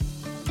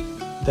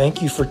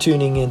Thank you for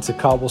tuning in to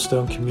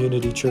Cobblestone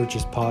Community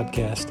Church's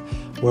podcast,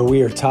 where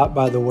we are taught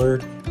by the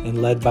Word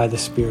and led by the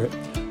Spirit.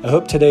 I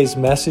hope today's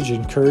message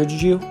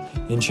encourages you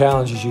and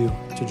challenges you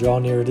to draw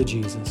nearer to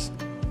Jesus.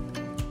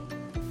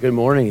 Good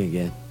morning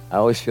again. I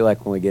always feel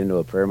like when we get into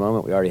a prayer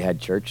moment, we already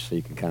had church, so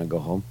you can kind of go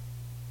home.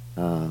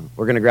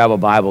 We're going to grab a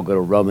Bible, go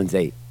to Romans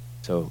 8.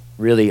 So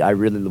I really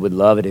would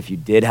love it if you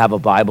did have a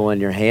Bible in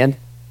your hand.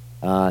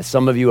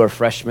 Some of you are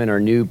freshmen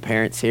or new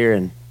parents here,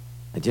 and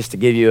just to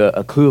give you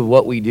a clue of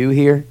what we do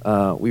here,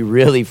 we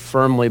really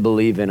firmly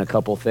believe in a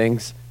couple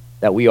things,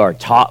 that we are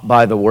taught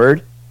by the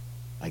Word.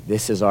 Like,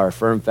 this is our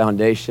firm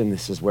foundation.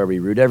 This is where we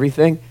root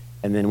everything.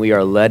 And then we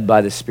are led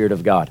by the Spirit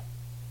of God,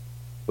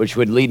 which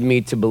would lead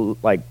me to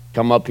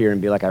come up here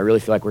and be like, I really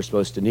feel like we're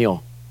supposed to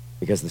kneel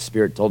because the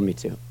Spirit told me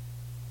to.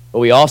 But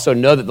we also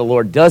know that the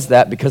Lord does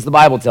that because the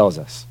Bible tells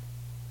us.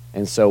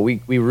 And so we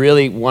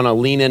really want to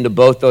lean into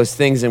both those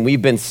things, and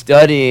we've been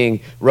studying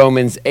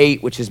Romans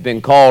 8, which has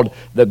been called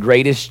the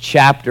greatest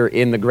chapter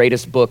in the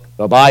greatest book,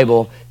 the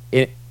Bible,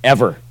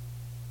 ever.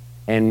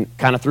 And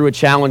kind of threw a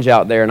challenge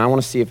out there, and I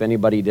want to see if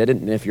anybody did it.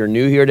 And if you're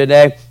new here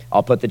today,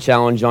 I'll put the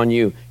challenge on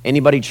you.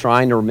 Anybody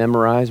trying to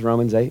memorize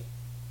Romans 8?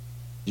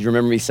 Did you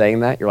remember me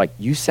saying that? You're like,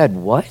 you said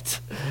what?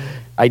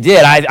 I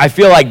did. I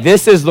feel like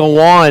this is the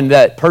one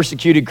that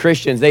persecuted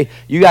Christians.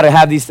 You got to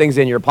have these things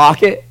in your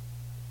pocket,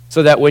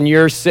 so that when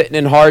you're sitting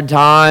in hard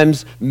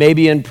times,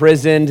 maybe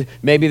imprisoned,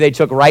 maybe they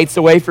took rights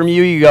away from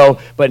you, you go,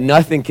 but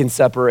nothing can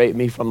separate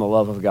me from the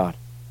love of God.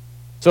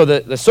 So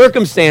the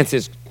circumstance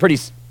is pretty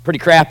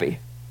crappy.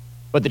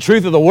 But the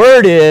truth of the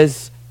word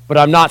is, but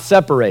I'm not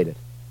separated.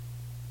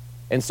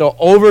 And so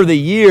over the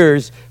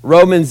years,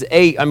 Romans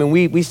 8,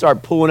 we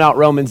start pulling out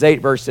Romans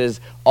 8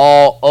 verses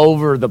all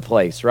over the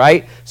place,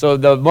 right? So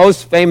the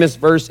most famous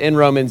verse in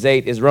Romans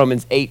 8 is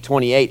Romans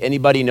 8:28.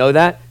 Anybody know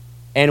that?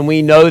 And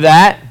we know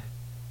that.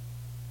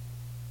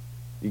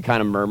 You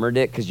kind of murmured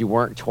it because you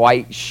weren't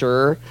quite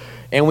sure.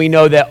 And we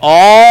know that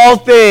all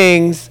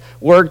things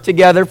work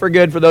together for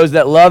good for those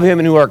that love him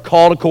and who are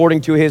called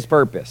according to his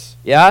purpose.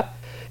 Yeah?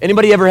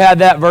 Anybody ever had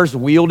that verse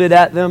wielded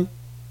at them?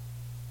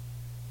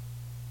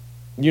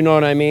 You know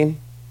what I mean?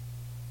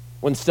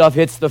 When stuff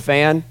hits the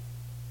fan,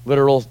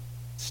 literal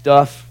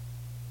stuff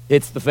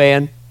hits the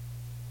fan,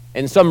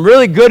 and some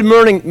really good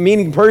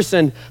meaning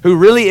person who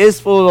really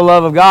is full of the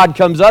love of God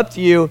comes up to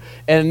you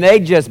and they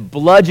just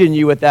bludgeon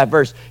you with that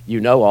verse. You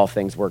know all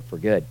things work for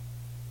good.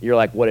 You're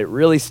like, what, it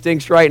really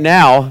stinks right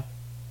now,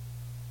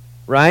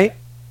 right?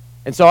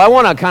 And so I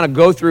want to kind of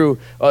go through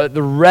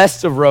the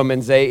rest of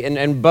Romans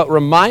 8 but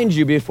remind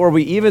you before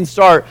we even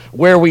start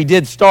where we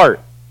did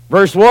start.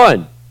 Verse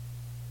 1.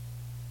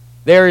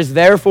 There is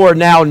therefore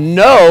now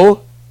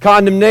no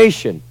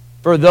condemnation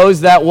for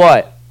those that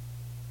what?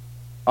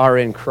 Are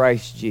in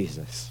Christ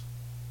Jesus.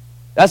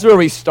 That's where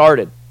we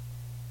started.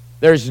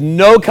 There's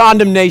no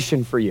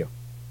condemnation for you.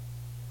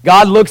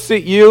 God looks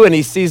at you and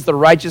he sees the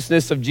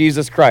righteousness of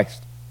Jesus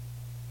Christ,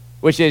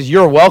 which is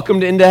you're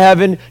welcomed into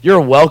heaven, you're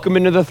welcome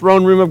into the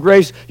throne room of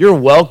grace, you're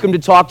welcome to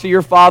talk to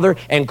your Father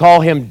and call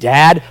him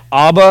Dad,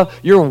 Abba,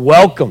 you're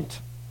welcomed.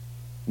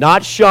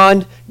 Not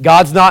shunned.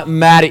 God's not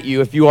mad at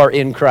you if you are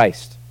in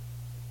Christ,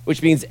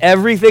 which means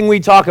everything we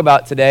talk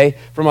about today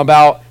from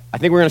about, I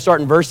think we're going to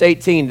start in verse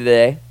 18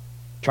 today.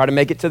 Try to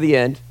make it to the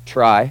end.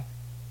 Try.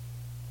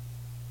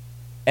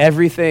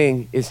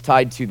 Everything is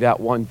tied to that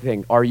one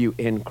thing. Are you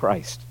in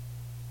Christ?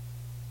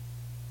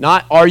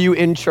 Not are you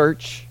in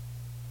church?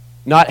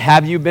 Not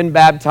have you been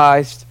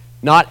baptized?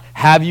 Not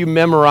have you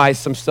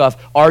memorized some stuff?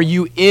 Are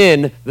you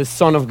in the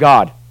Son of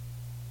God?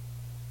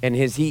 And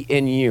is he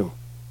in you?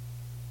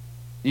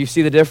 Do you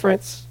see the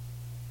difference?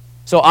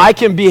 So I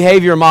can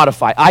behavior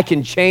modify. I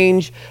can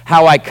change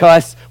how I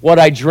cuss, what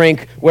I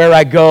drink, where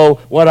I go,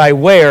 what I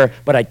wear,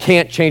 but I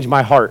can't change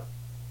my heart.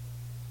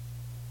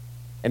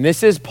 And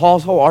this is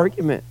Paul's whole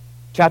argument.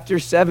 Chapter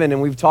 7,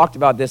 and we've talked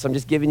about this. I'm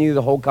just giving you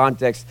the whole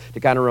context to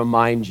kind of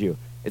remind you.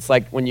 It's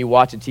like when you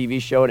watch a TV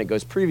show and it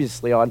goes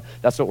previously on.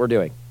 That's what we're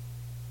doing.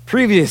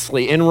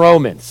 Previously in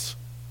Romans.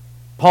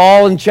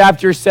 Paul in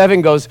chapter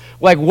 7 goes,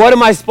 like, what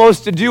am I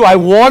supposed to do? I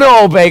want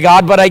to obey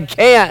God, but I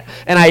can't,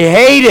 and I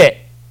hate it.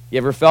 You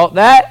ever felt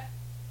that?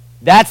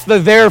 That's the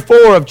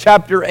therefore of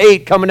chapter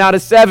 8 coming out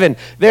of 7.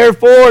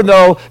 Therefore,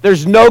 though,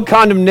 there's no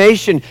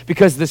condemnation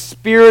because the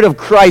Spirit of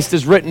Christ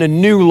has written a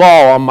new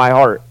law on my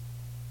heart.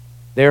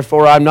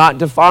 Therefore, I'm not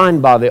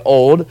defined by the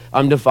old,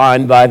 I'm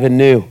defined by the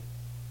new.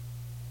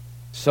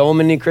 So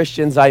many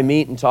Christians I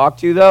meet and talk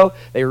to, though,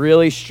 they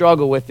really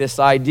struggle with this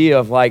idea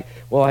of like,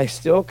 well, I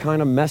still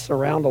kind of mess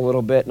around a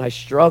little bit and I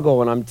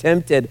struggle and I'm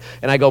tempted.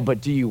 And I go, but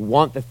do you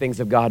want the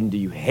things of God and do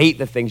you hate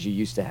the things you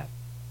used to have?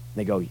 And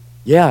they go,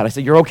 yeah. And I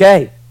said, you're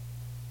okay.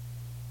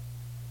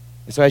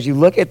 And so as you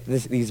look at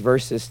these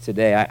verses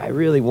today, I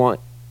want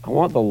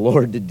the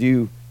Lord to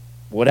do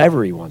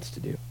whatever he wants to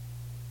do.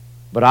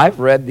 But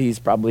I've read these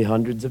probably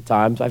hundreds of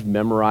times. I've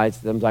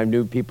memorized them. I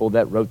knew people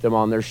that wrote them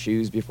on their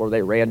shoes before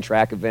they ran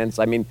track events.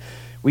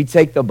 We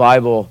take the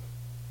Bible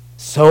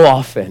so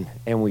often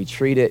and we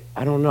treat it,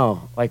 I don't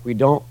know, like we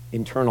don't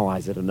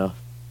internalize it enough.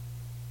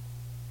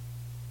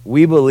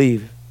 We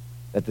believe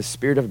that the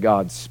Spirit of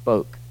God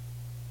spoke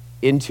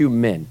into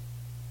men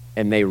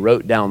and they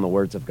wrote down the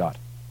words of God.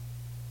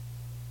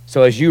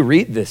 So as you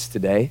read this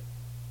today,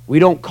 we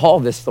don't call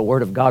this the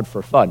Word of God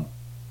for fun.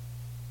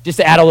 Just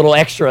to add a little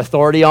extra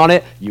authority on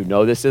it, you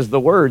know this is the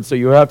Word, so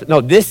you have to.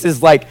 No, this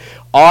is like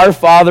our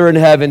Father in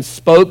heaven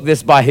spoke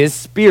this by His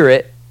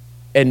Spirit,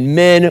 and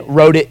men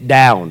wrote it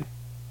down.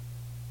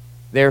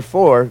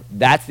 Therefore,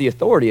 that's the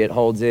authority it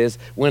holds is,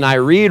 when I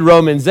read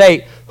Romans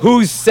 8,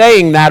 who's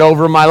saying that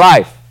over my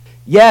life?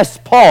 Yes,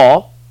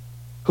 Paul.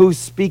 Who's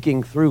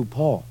speaking through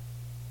Paul?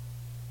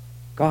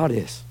 God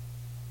is.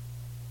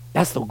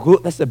 That's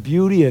the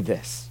beauty of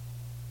this.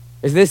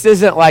 Is this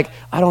isn't like,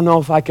 I don't know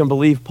if I can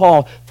believe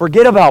Paul.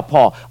 Forget about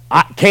Paul.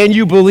 Can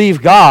you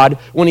believe God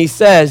when he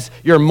says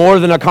you're more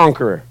than a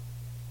conqueror?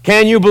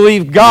 Can you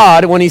believe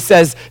God when he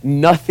says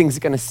nothing's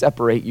going to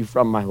separate you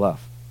from my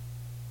love?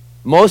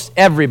 Most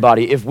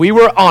everybody, if we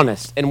were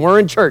honest, and we're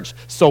in church,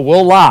 so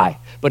we'll lie,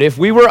 but if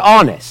we were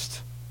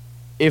honest,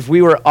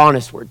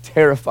 we're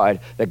terrified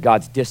that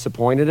God's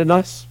disappointed in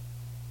us,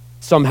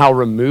 somehow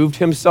removed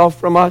himself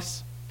from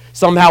us,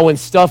 somehow when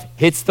stuff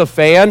hits the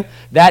fan,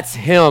 that's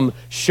him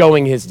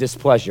showing his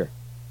displeasure.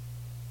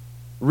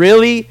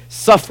 Really,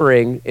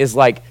 suffering is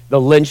like the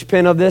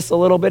linchpin of this a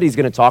little bit. He's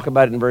going to talk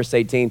about it in verse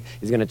 18.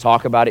 He's going to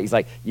talk about it. He's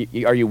like,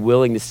 are you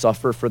willing to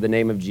suffer for the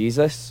name of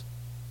Jesus?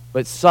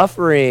 But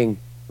suffering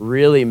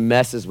really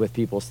messes with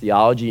people's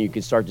theology, and you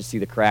can start to see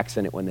the cracks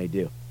in it when they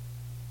do.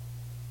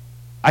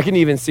 I can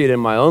even see it in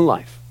my own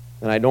life,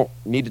 and I don't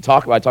need to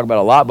talk about it. I talk about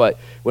it a lot, but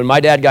when my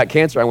dad got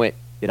cancer, I went,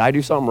 did I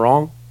do something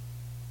wrong?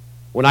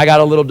 When I got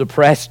a little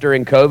depressed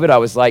during COVID, I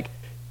was like,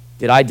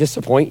 did I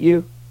disappoint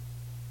you?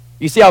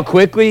 You see how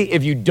quickly,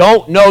 if you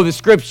don't know the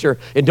scripture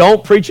and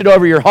don't preach it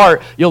over your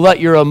heart, you'll let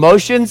your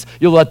emotions,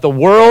 you'll let the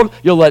world,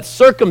 you'll let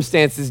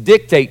circumstances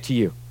dictate to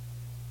you.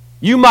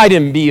 You might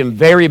be in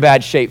very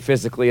bad shape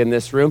physically in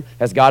this room.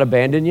 Has God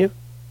abandoned you?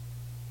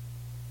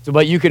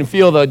 But you can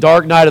feel the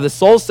dark night of the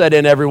soul set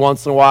in every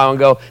once in a while and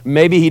go,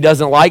 maybe he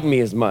doesn't like me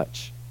as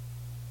much.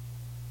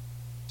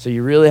 So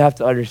you really have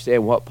to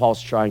understand what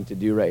Paul's trying to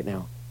do right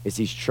now. Is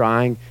he's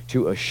trying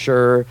to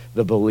assure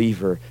the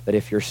believer that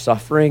if you're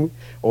suffering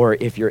or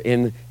if you're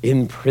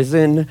in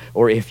prison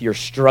or if you're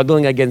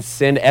struggling against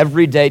sin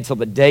every day till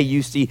the day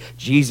you see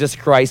Jesus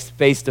Christ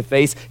face to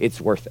face, it's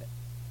worth it.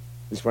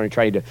 He's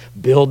trying to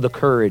build the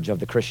courage of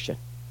the Christian.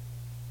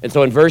 And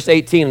so in verse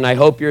 18, and I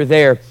hope you're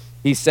there,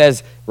 he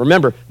says,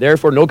 remember,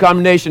 therefore no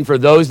condemnation for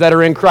those that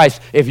are in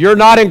Christ. If you're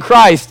not in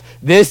Christ,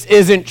 this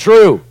isn't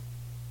true.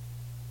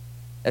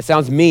 That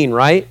sounds mean,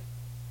 right?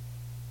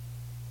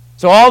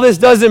 So all this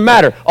doesn't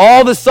matter.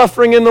 All the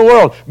suffering in the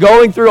world,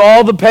 going through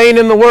all the pain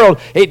in the world,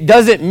 it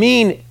doesn't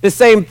mean the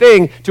same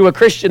thing to a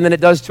Christian than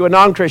it does to a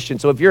non-Christian.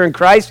 So if you're in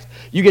Christ,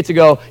 you get to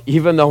go,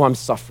 even though I'm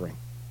suffering,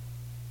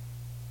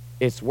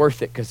 it's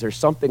worth it because there's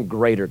something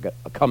greater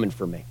coming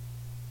for me.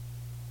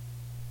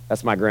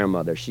 That's my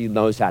grandmother. She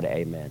knows how to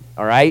amen.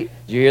 All right?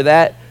 Did you hear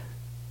that?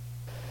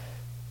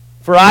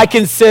 For I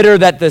consider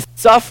that the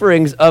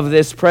sufferings of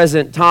this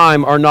present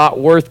time are not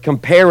worth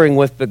comparing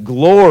with the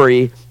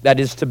glory that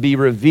is to be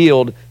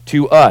revealed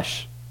to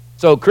us.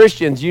 So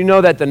Christians, you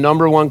know that the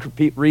number one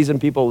reason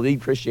people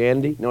leave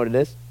Christianity, you know what it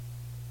is?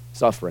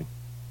 Suffering.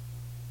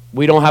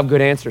 We don't have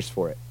good answers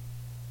for it.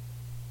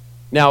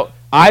 Now,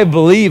 I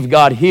believe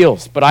God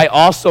heals, but I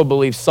also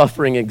believe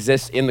suffering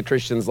exists in the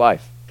Christian's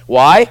life.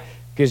 Why?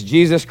 Because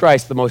Jesus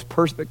Christ, the most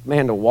perfect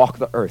man to walk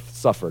the earth,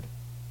 suffered.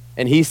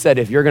 And he said,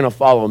 if you're going to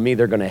follow me,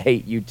 they're going to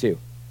hate you too.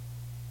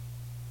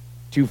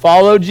 To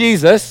follow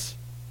Jesus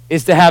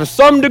is to have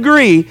some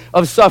degree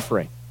of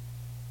suffering.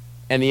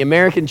 And the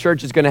American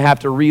church is going to have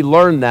to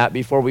relearn that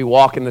before we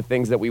walk in the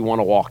things that we want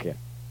to walk in.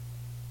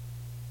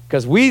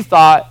 Because we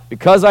thought,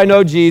 because I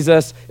know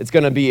Jesus, it's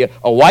going to be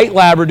a white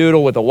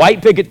Labradoodle with a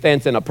white picket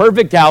fence and a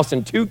perfect house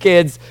and 2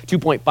 kids,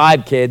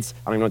 2.5 kids,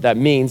 I don't even know what that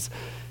means,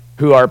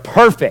 who are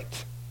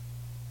perfect.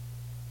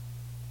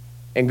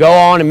 And go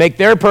on and make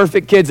their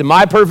perfect kids and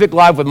my perfect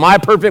life with my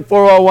perfect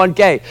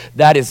 401k.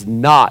 That is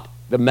not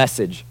the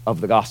message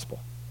of the gospel.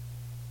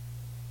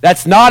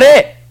 That's not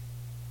it.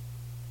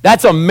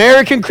 That's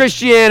American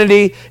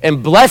Christianity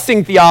and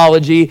blessing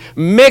theology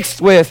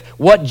mixed with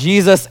what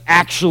Jesus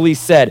actually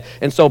said.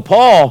 And so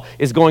Paul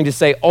is going to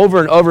say over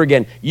and over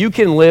again, you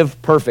can live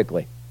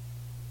perfectly.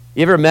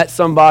 You ever met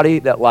somebody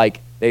that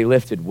they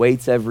lifted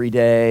weights every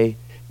day?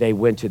 They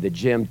went to the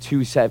gym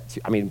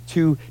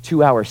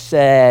 2-hour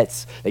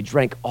sets. They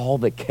drank all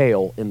the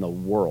kale in the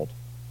world.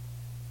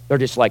 They're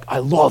just like, I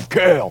love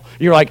kale.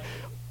 You're like,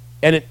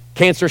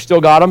 cancer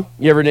still got them?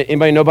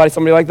 Anybody know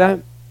somebody like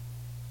that?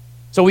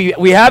 So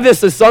we have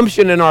this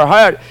assumption in our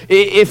heart,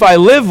 if I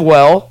live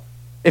well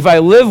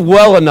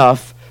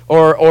enough,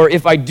 or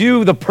if I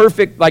do the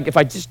perfect, if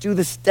I just do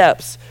the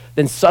steps,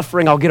 then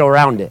suffering, I'll get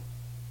around it.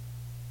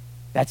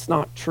 That's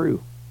not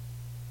true.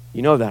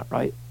 You know that,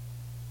 right?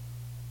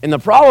 And the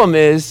problem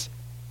is,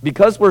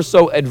 because we're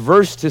so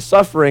adverse to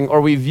suffering, or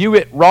we view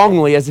it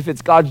wrongly as if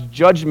it's God's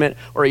judgment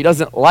or he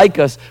doesn't like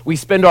us, we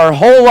spend our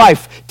whole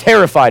life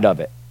terrified of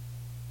it.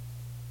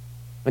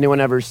 Anyone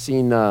ever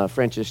seen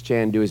Francis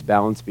Chan do his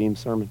balance beam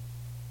sermon?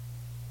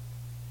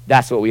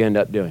 That's what we end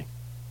up doing.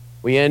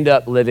 We end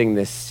up living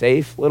this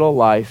safe little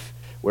life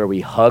where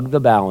we hug the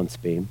balance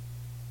beam,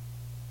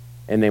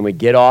 and then we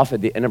get off at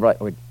the end of our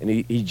life, and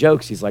he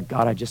jokes, he's like,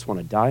 God, I just want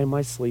to die in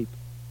my sleep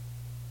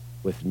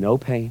with no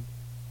pain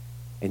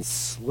and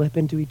slip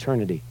into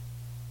eternity.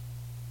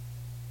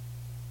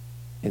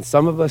 And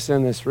some of us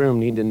in this room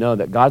need to know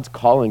that God's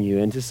calling you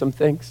into some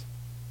things,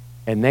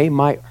 and they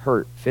might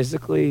hurt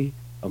physically,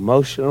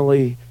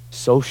 emotionally,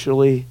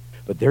 socially,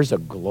 but there's a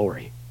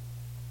glory.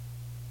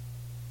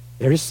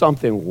 There's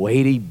something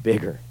weighty,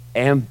 bigger,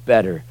 and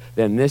better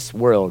than this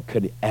world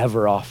could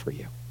ever offer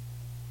you.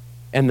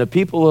 And the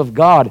people of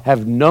God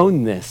have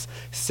known this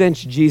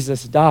since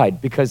Jesus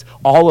died, because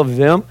all of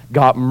them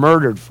got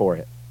murdered for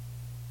it.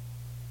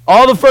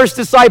 All the first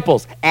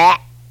disciples,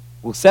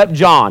 except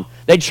John,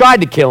 they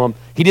tried to kill him.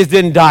 He just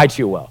didn't die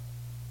too well.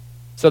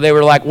 So they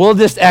were like, we'll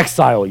just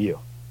exile you,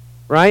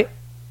 right?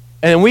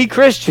 And we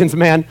Christians,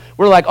 man,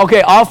 we're like,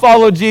 okay, I'll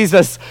follow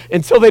Jesus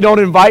until they don't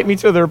invite me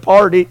to their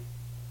party.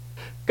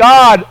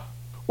 God,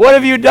 what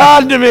have you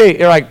done to me?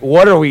 You're like,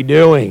 what are we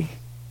doing?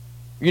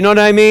 You know what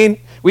I mean?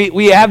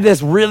 We have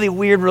this really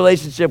weird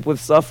relationship with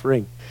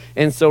suffering.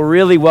 And so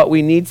really what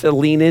we need to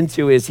lean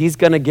into is he's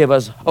going to give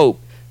us hope.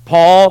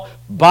 Paul,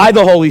 by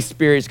the Holy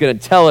Spirit, is going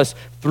to tell us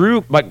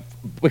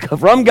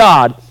from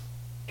God,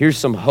 here's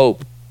some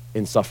hope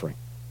in suffering.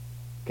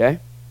 Okay?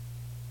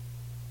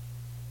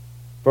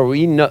 For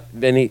we know,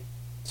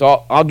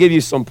 so I'll give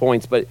you some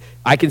points, but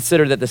I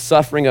consider that the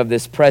suffering of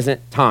this present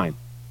time,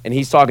 and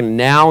he's talking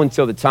now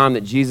until the time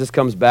that Jesus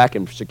comes back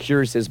and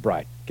secures his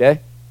bride,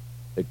 okay?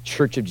 The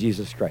church of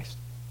Jesus Christ.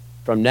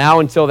 From now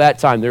until that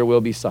time, there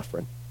will be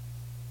suffering.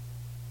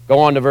 Go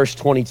on to verse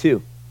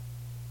 22.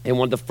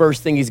 And the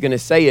first thing he's going to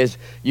say is,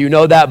 you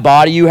know that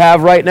body you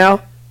have right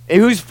now? Hey,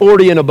 who's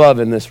 40 and above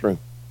in this room?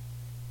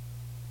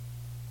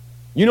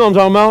 You know what I'm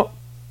talking about?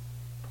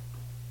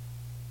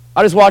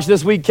 I just watched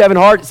this week, Kevin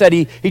Hart said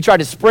he tried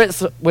to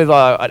sprint with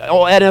an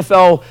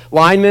NFL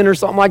lineman or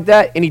something like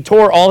that, and he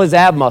tore all his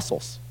ab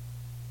muscles.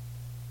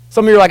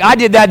 Some of you are like, I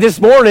did that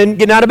this morning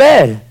getting out of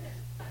bed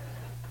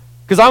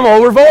because I'm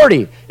over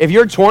 40. If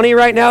you're 20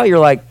 right now, you're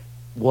like,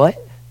 what?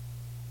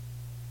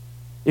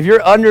 If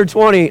you're under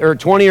 20 or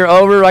 20 or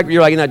over, like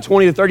you're like in that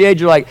 20 to 30 age,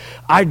 you're like,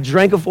 I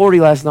drank a 40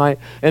 last night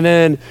and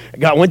then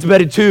went to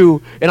bed at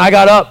 2 and I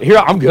got up. Here,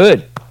 I'm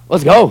good.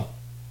 Let's go.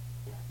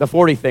 The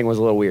 40 thing was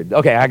a little weird.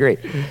 Okay, I agree.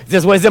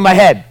 This was in my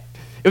head.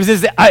 It was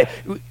just,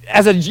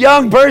 as a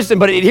young person,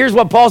 but here's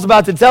what Paul's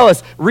about to tell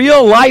us.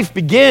 Real life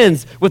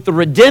begins with the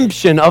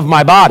redemption of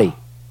my body.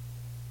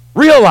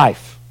 Real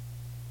life.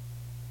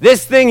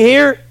 This thing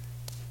here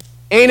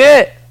ain't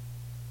it.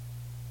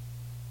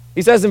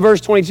 He says in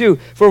verse 22,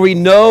 for we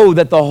know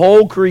that the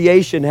whole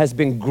creation has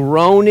been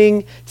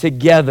groaning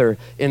together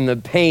in the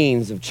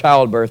pains of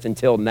childbirth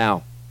until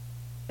now.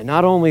 And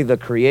not only the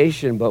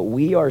creation, but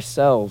we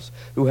ourselves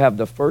who have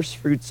the first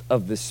fruits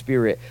of the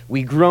Spirit,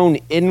 we groan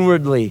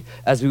inwardly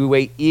as we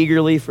wait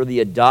eagerly for the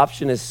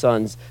adoption as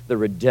sons, the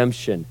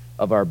redemption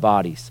of our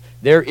bodies.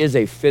 There is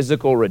a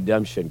physical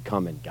redemption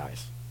coming,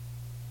 guys.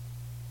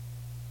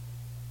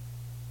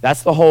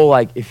 That's the whole,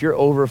 like, if you're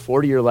over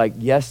 40, you're like,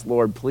 yes,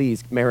 Lord,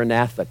 please,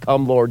 Maranatha,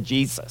 come, Lord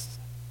Jesus,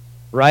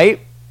 right?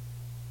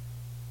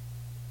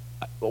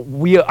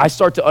 I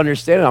start to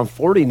understand it. I'm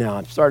 40 now.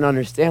 I'm starting to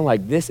understand,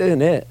 like, this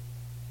isn't it.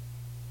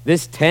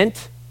 This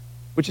tent,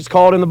 which is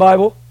called in the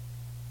Bible,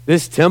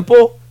 this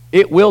temple,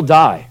 it will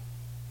die.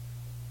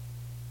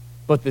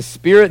 But the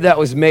spirit that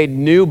was made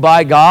new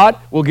by God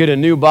will get a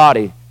new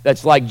body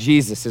that's like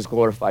Jesus, his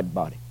glorified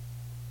body.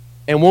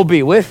 And we'll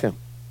be with him.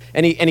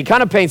 And he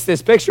kind of paints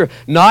this picture.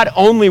 Not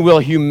only will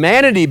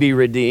humanity be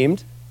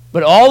redeemed,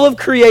 but all of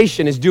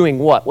creation is doing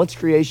what? What's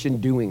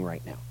creation doing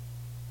right now?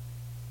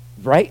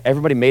 Right?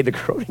 Everybody made the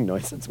groaning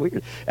noise. That's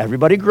weird.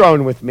 Everybody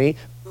groan with me.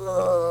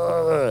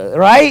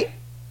 Right?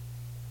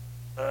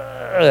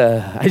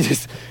 I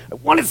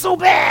want it so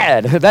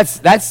bad.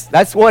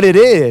 That's what it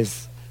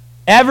is.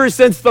 Ever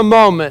since the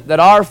moment that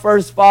our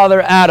first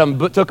father Adam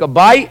took a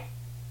bite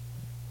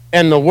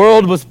and the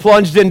world was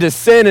plunged into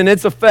sin and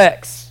its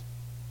effects,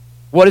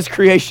 what has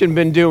creation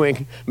been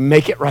doing?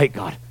 Make it right,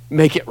 God.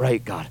 Make it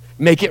right, God.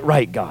 Make it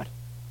right, God.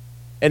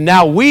 And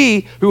now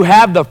we who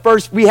have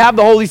we have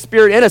the Holy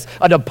Spirit in us,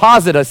 a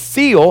deposit, a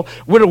seal.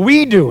 What are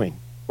we doing?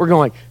 We're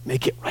going,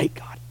 make it right,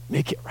 God.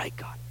 Make it right,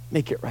 God.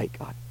 Make it right,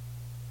 God.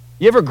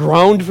 You ever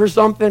groaned for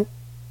something?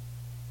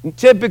 And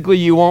typically,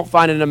 you won't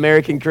find an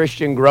American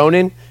Christian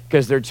groaning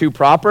because they're too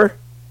proper.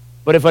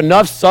 But if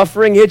enough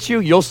suffering hits you,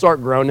 you'll start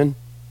groaning.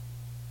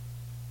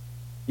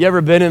 You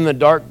ever been in the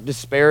dark,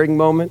 despairing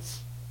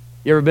moments?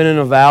 You ever been in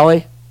a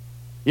valley?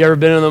 You ever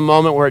been in the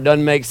moment where it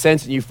doesn't make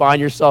sense and you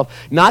find yourself,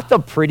 not the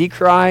pretty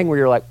crying where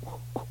you're like,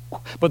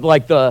 but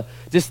like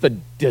just the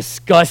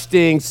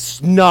disgusting,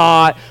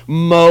 snot,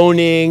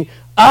 moaning,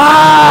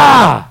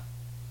 that's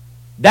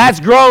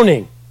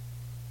groaning.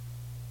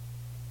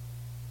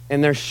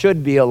 And there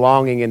should be a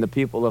longing in the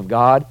people of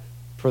God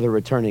for the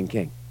returning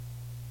King.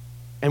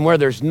 And where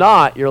there's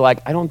not, you're like,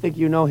 I don't think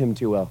you know him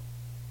too well.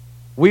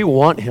 We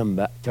want him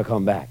to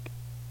come back.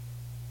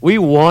 We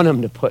want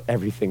him to put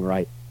everything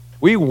right.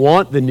 We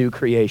want the new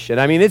creation.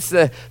 I mean, it's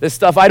the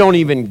stuff I don't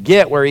even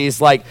get, where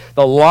he's like,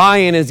 the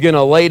lion is going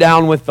to lay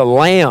down with the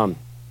lamb.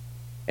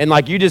 And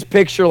like, you just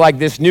picture like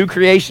this new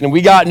creation, and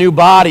we got new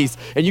bodies,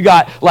 and you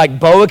got like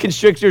boa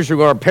constrictors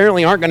who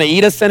apparently aren't going to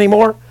eat us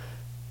anymore.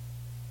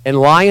 And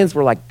lions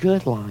were like,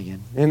 good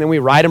lion. And then we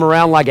ride them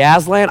around like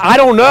Aslan. I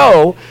don't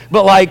know,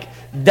 but like,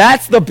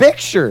 that's the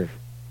picture.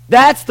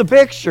 That's the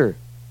picture.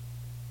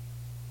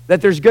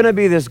 That there's going to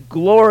be this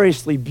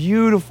gloriously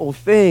beautiful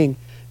thing,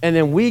 and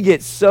then we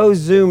get so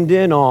zoomed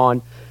in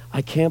on,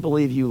 I can't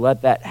believe you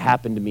let that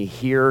happen to me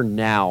here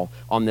now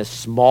on this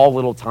small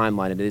little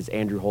timeline. It is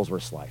Andrew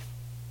Holsworth's life.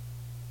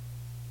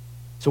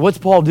 So what's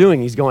Paul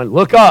doing? He's going,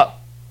 look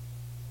up.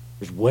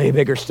 There's way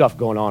bigger stuff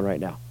going on right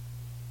now.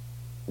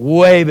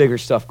 Way bigger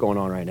stuff going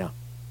on right now.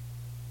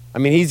 I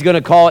mean, he's going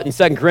to call it in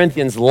 2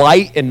 Corinthians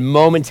light and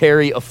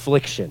momentary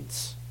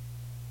afflictions.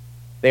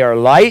 They are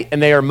light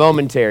and they are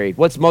momentary.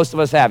 What's most of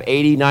us have,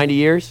 80, 90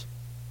 years?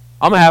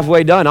 I'm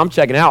halfway done. I'm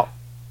checking out.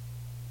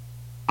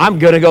 I'm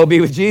going to go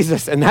be with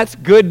Jesus, and that's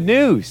good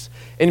news.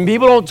 And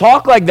people don't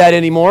talk like that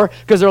anymore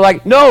because they're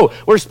like, no,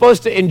 we're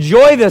supposed to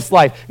enjoy this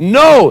life.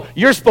 No,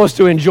 you're supposed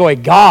to enjoy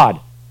God.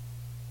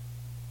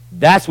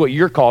 That's what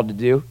you're called to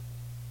do,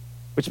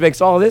 which makes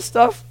all of this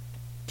stuff,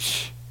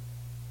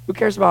 who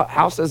cares about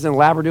houses and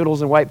labradoodles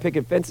and white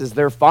picket fences?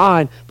 They're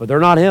fine, but they're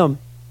not him.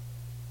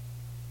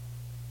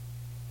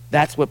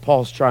 That's what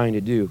Paul's trying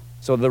to do.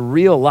 So the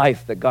real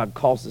life that God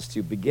calls us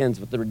to begins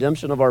with the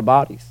redemption of our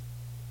bodies.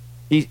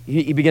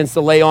 He begins to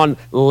lay on,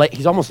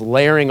 he's almost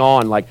layering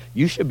on, like,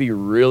 you should be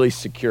really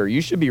secure. You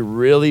should be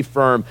really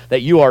firm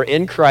that you are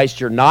in Christ.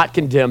 You're not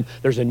condemned.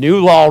 There's a new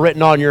law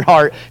written on your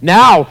heart.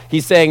 Now,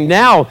 he's saying,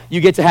 now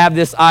you get to have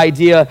this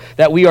idea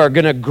that we are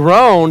going to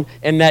groan,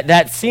 and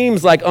that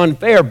seems like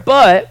unfair,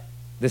 but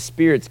the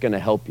Spirit's going to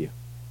help you.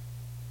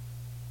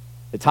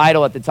 The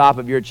title at the top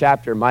of your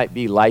chapter might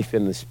be Life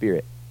in the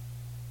Spirit.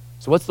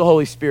 So what's the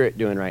Holy Spirit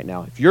doing right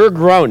now? If you're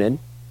groaning,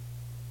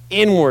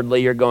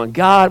 inwardly you're going,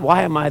 God,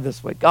 why am I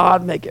this way?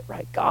 God, make it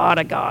right.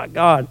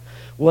 God.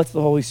 What's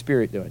the Holy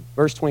Spirit doing?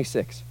 Verse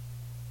 26.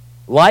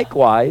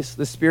 Likewise,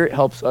 the Spirit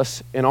helps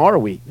us in our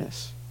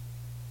weakness.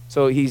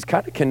 So he's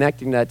kind of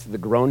connecting that to the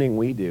groaning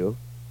we do.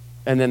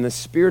 And then the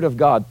Spirit of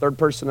God, third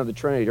person of the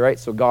Trinity, right?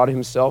 So God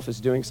himself is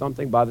doing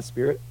something by the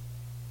Spirit.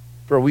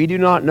 For we do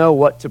not know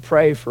what to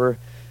pray for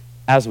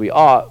as we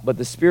ought, but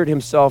the Spirit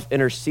himself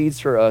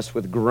intercedes for us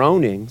with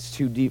groanings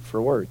too deep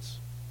for words.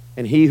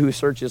 And he who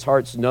searches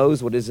hearts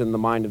knows what is in the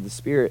mind of the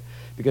Spirit,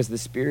 because the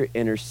Spirit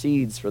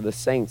intercedes for the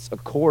saints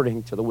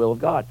according to the will of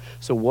God.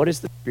 So what is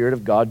the Spirit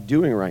of God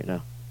doing right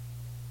now?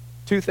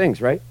 Two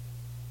things, right?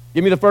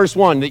 Give me the first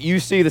one that you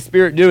see the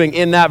Spirit doing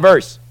in that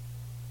verse.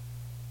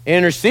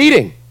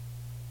 Interceding.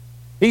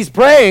 He's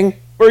praying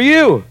for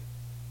you.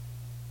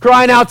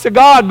 Crying out to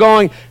God,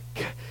 going,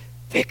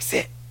 fix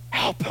it,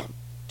 help him,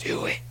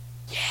 do it.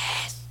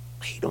 Yes,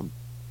 lead him.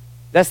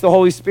 That's the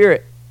Holy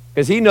Spirit.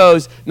 Because he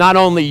knows not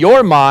only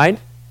your mind,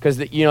 because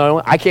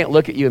I can't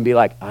look at you and be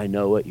like, I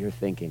know what you're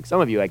thinking.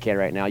 Some of you I can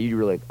right now. You're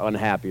really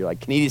unhappy. You're like,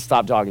 can you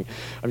stop talking?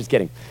 I'm just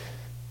kidding.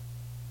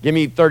 Give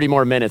me 30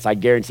 more minutes. I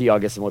guarantee you I'll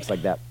get some looks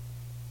like that.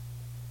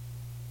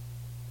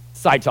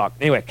 Side talk.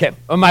 Anyway, okay.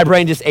 My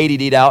brain just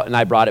ADD'd out and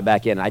I brought it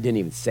back in. I didn't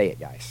even say it,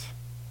 guys.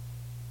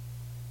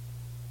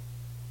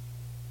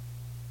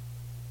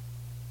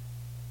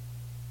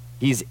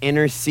 He's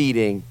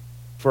interceding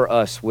for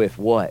us with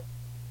what?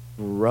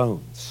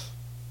 Groans.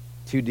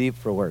 Too deep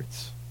for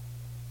words.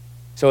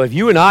 So if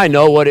you and I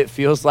know what it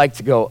feels like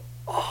to go,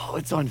 oh,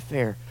 it's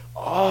unfair.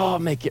 Oh,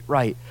 make it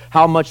right.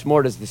 How much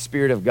more does the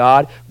Spirit of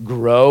God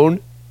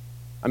groan?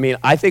 I mean,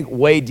 I think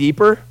way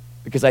deeper,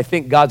 because I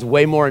think God's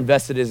way more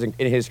invested in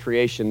his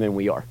creation than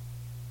we are.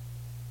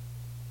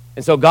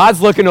 And so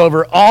God's looking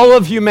over all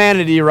of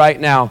humanity right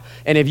now.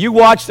 And if you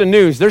watch the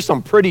news, there's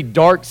some pretty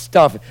dark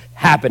stuff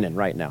happening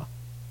right now.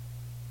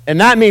 And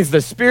that means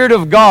the Spirit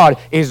of God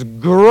is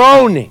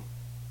groaning,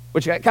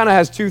 which kind of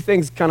has two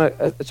things kind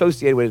of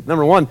associated with it.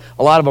 Number one,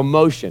 a lot of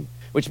emotion,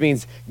 which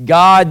means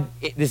God,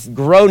 this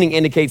groaning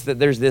indicates that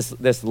there's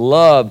this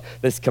love,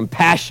 this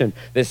compassion,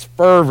 this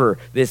fervor,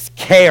 this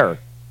care.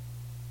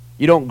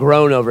 You don't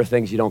groan over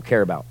things you don't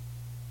care about.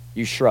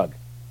 You shrug.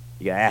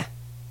 You go, ah.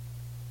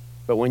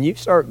 But when you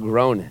start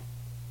groaning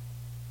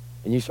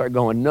and you start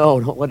going, no,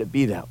 don't let it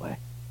be that way.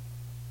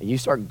 And you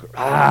start,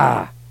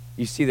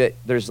 you see that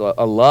there's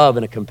a love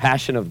and a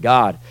compassion of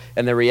God.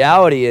 And the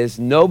reality is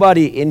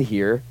nobody in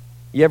here,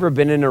 you ever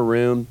been in a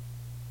room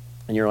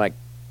and you're like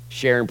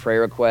sharing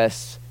prayer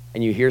requests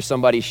and you hear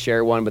somebody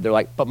share one, but they're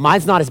like, but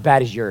mine's not as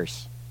bad as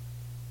yours.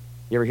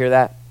 You ever hear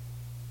that?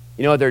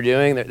 You know what they're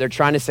doing? They're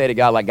trying to say to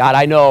God, like, God,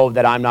 I know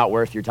that I'm not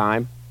worth your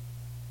time.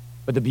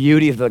 But the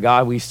beauty of the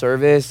God we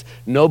serve is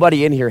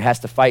nobody in here has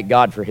to fight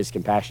God for his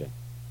compassion.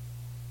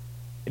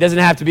 It doesn't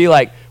have to be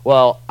like,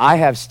 well, I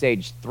have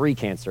stage 3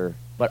 cancer,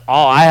 but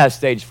I have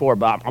stage 4,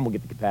 but I'm going to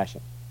get the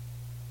compassion.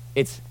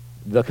 It's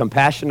the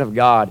compassion of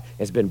God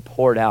has been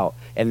poured out,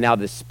 and now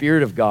the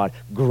Spirit of God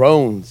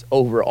groans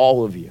over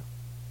all of you.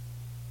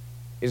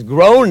 Is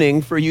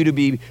groaning for you to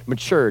be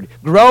matured,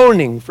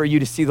 groaning for you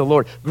to see the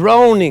Lord,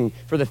 groaning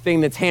for the thing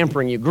that's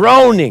hampering you,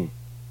 groaning.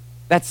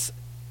 That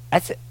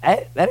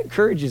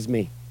encourages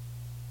me.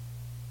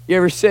 You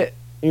ever sit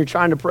and you're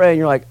trying to pray and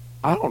you're like,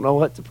 I don't know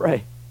what to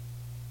pray.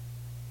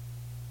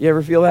 You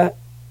ever feel that?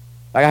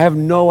 Like, I have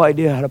no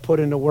idea how to put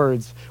into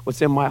words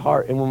what's in my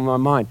heart and in my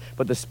mind.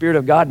 But the Spirit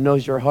of God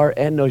knows your heart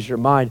and knows your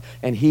mind,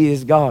 and he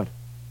is God.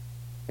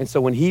 And so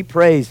when he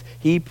prays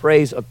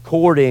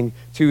according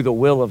to the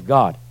will of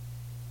God.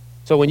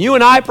 So when you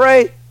and I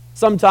pray,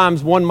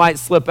 sometimes one might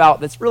slip out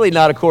that's really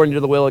not according to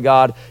the will of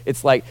God.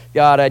 It's like,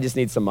 God, I just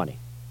need some money.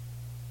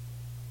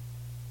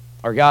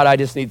 Or God, I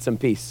just need some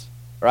peace.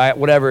 Right?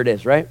 Whatever it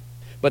is, right?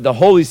 But the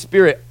Holy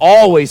Spirit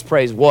always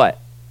prays what?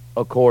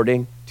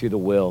 According to the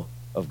will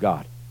of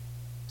God.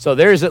 So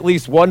there's at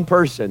least one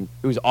person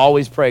who's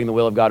always praying the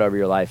will of God over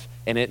your life.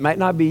 And it might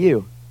not be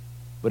you,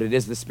 but it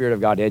is the Spirit of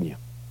God in you.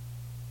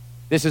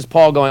 This is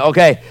Paul going,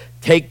 okay,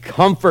 take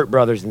comfort,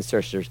 brothers and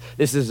sisters.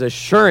 This is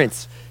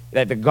assurance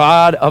that the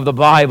God of the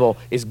Bible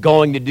is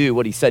going to do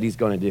what he said he's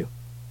going to do.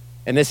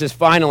 And this is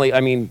finally,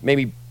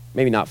 maybe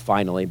not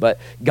finally, but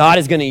God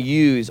is going to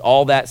use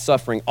all that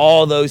suffering,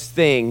 all those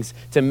things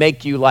to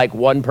make you like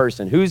one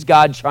person. Who's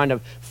God trying to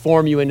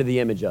form you into the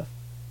image of?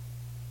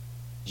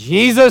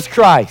 Jesus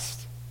Christ.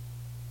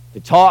 To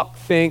talk,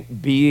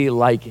 think, be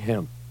like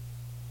him.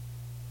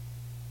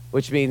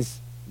 Which means,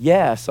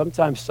 yeah,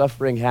 sometimes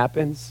suffering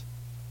happens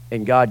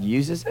and God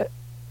uses it.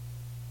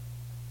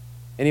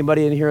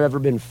 Anybody in here ever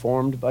been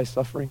formed by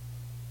suffering?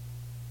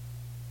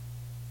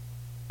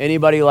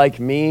 Anybody like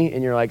me,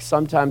 and you're like,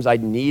 sometimes I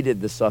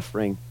needed the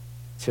suffering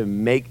to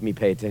make me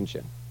pay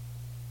attention.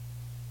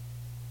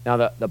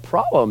 Now, the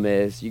problem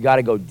is you got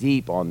to go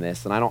deep on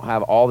this, and I don't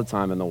have all the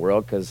time in the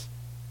world because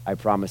I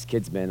promised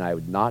Kidsmen I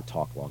would not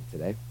talk long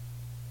today.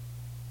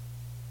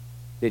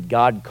 Did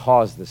God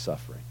cause the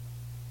suffering?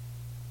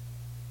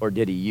 Or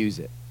did he use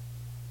it?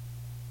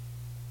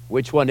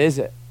 Which one is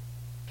it?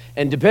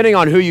 And depending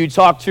on who you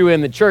talk to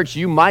in the church,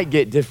 you might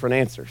get different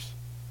answers.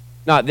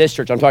 Not this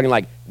church, I'm talking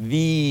like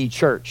the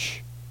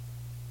church.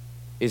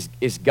 Is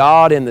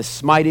God in the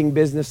smiting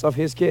business of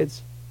his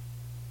kids?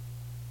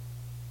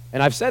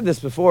 And I've said this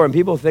before, and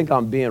people think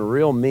I'm being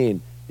real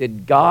mean.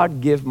 Did God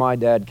give my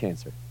dad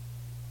cancer?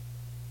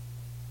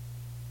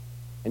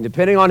 And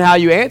depending on how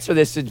you answer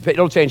this,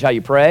 it'll change how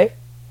you pray.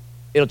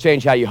 It'll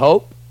change how you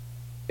hope.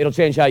 It'll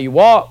change how you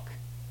walk.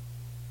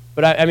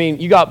 But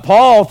you got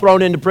Paul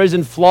thrown into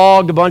prison,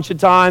 flogged a bunch of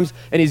times,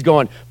 and he's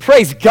going,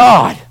 praise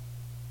God.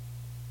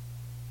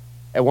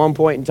 At one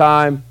point in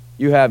time,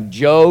 you have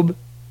Job,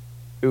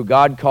 who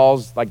God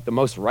calls like the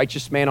most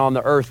righteous man on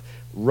the earth,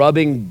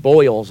 rubbing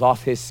boils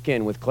off his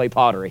skin with clay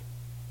pottery.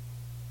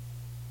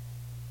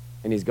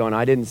 And he's going,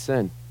 I didn't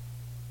sin.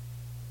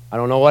 I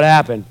don't know what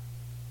happened,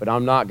 but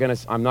I'm not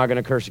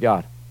gonna curse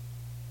God.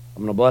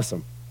 I'm gonna bless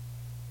him.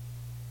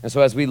 And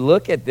so as we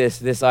look at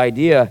this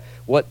idea,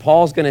 what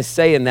Paul's going to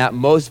say in that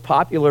most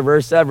popular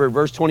verse ever,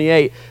 verse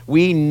 28,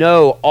 we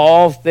know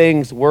all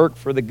things work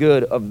for the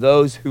good of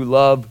those who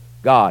love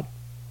God.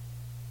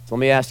 So let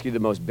me ask you the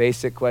most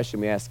basic question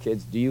we ask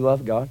kids. Do you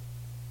love God?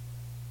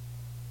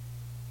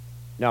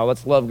 Now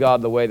let's love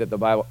God the way that the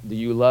Bible, do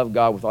you love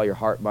God with all your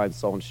heart, mind,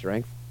 soul, and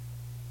strength?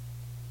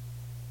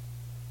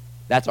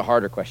 That's a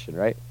harder question,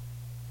 right?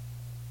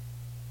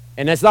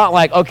 And it's not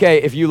like,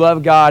 okay, if you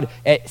love God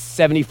at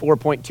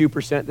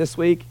 74.2% this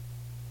week,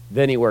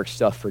 then he works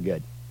stuff for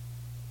good.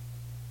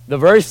 The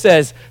verse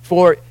says,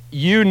 for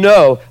you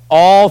know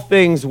all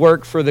things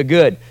work for the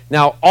good.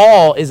 Now,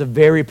 all is a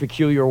very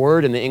peculiar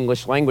word in the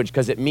English language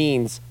because it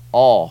means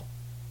all.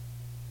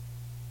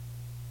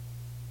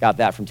 Got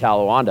that from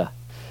Talawanda.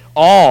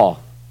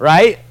 All,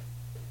 right?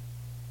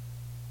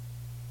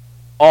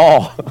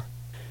 All.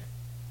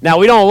 Now,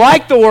 we don't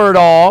like the word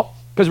all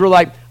because we're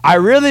like, I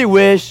really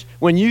wish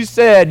when you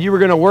said you were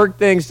going to work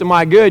things to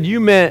my good, you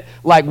meant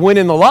like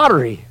winning the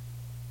lottery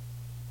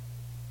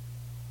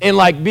and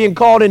like being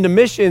called into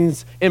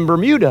missions in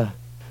Bermuda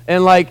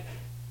and like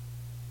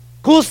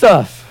cool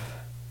stuff.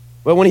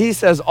 But when he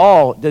says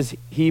all, does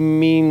he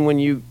mean when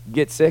you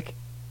get sick?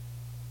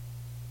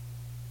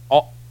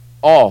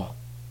 All.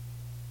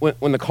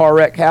 When the car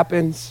wreck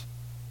happens,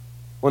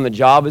 when the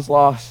job is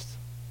lost,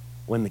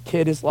 when the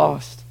kid is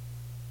lost.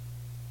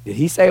 Did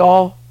he say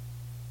all?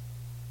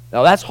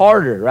 Now that's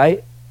harder,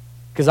 right?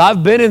 Because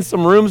I've been in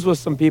some rooms with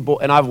some people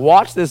and I've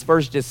watched this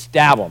verse just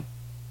stab them.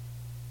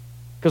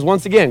 Because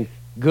once again,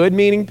 good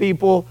meaning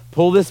people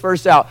pull this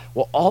verse out.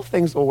 Well, all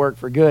things will work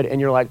for good.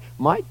 And you're like,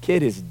 my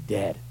kid is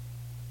dead.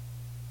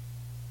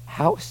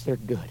 How is there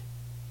good?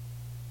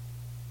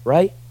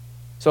 Right?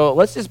 So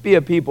let's just be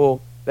a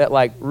people that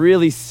like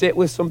really sit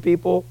with some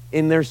people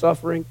in their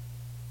suffering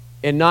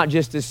and not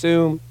just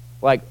assume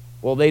like,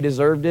 well, they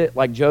deserved it,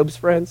 like Job's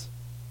friends.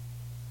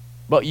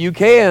 But you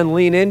can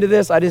lean into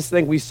this. I just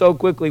think we so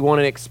quickly want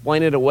to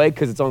explain it away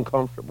because it's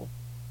uncomfortable.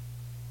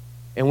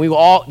 And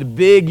the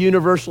big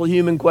universal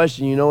human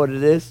question, you know what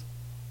it is?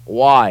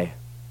 Why?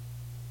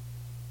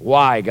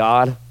 Why,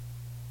 God?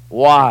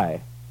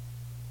 Why?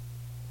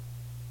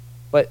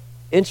 But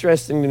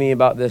interesting to me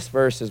about this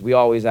verse is we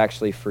always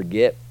actually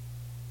forget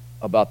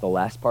about the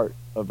last part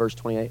of verse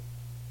 28.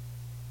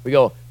 We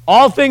go,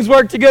 all things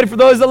work to good for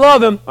those that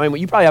love him. I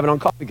mean, you probably have it on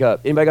coffee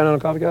cup. Anybody got it on a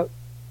coffee cup?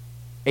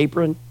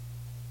 Apron?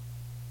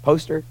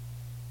 Poster?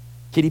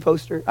 Kitty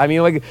poster? I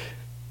mean, like,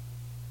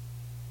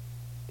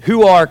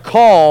 who are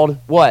called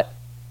what?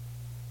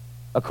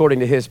 According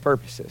to his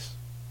purposes.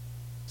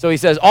 So he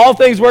says, all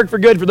things work for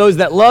good for those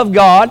that love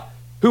God,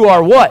 who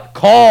are what?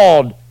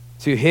 Called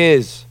to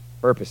his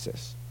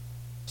purposes.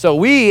 So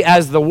we,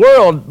 as the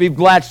world, we've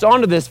latched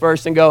onto this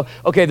verse and go,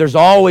 okay, there's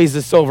always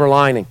a silver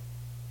lining.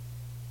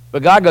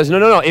 But God goes,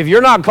 no. If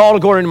you're not called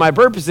according to my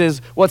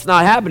purposes, what's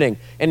not happening?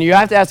 And you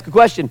have to ask a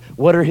question,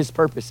 what are his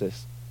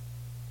purposes?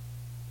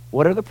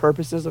 What are the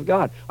purposes of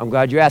God? I'm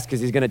glad you asked, because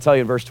he's going to tell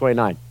you in verse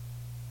 29.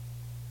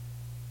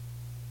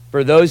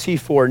 For those he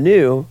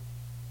foreknew,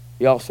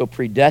 he also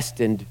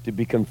predestined to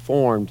be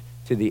conformed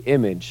to the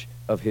image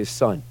of his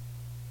Son.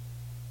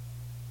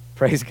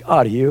 Praise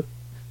God, you.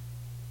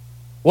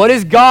 What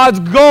is God's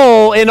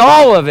goal in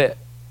all of it?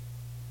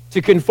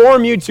 To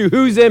conform you to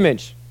whose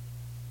image?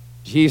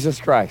 Jesus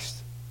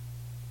Christ.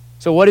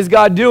 So what is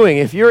God doing?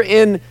 If you're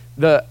in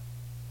the,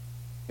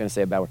 I'm going to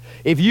say a bad word.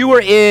 If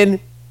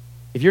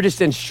you're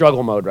just in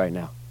struggle mode right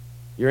now,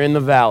 you're in the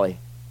valley,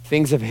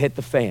 things have hit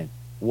the fan,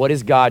 what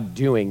is God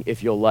doing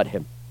if you'll let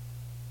him?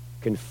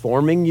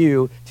 Conforming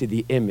you to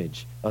the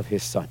image of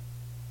his Son.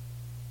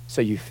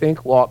 So you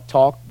think, walk,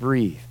 talk,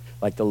 breathe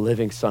like the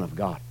living Son of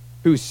God,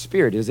 whose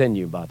spirit is in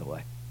you, by the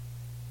way,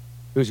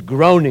 who's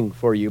groaning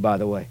for you, by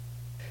the way.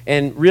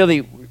 And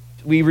really,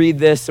 we read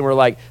this and we're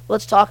like,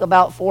 let's talk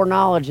about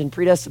foreknowledge and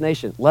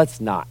predestination.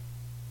 Let's not.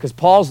 Because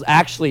Paul's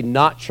actually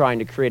not trying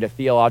to create a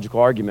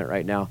theological argument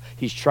right now.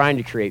 He's trying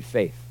to create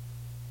faith.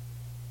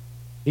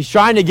 He's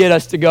trying to get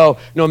us to go,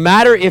 no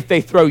matter if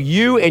they throw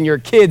you and your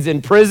kids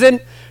in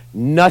prison,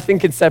 nothing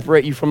can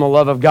separate you from the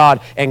love of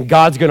God, and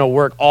God's going to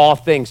work all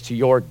things to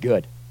your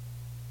good.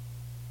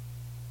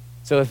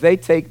 So if they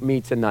take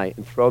me tonight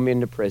and throw me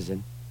into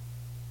prison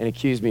and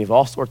accuse me of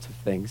all sorts of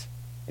things,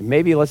 and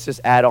maybe let's just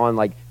add on,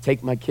 like,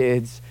 take my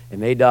kids,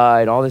 and they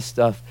die, and all this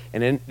stuff,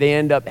 and then they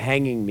end up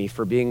hanging me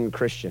for being a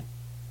Christian,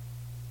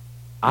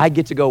 I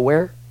get to go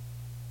where?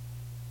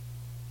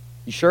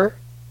 You sure?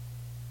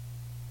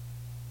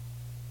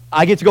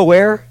 I get to go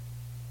where?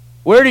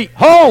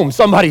 Home,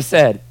 somebody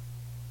said.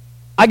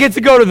 I get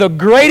to go to the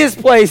greatest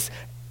place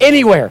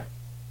anywhere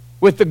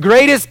with the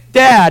greatest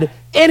dad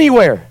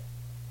anywhere.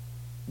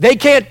 They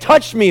can't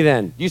touch me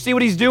then. You see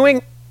what he's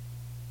doing?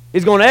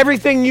 He's going,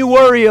 everything you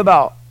worry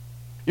about.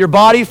 Your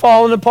body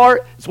falling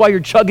apart, that's why you're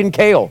chugging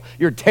kale.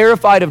 You're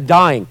terrified of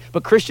dying.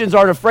 But Christians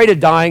aren't afraid of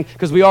dying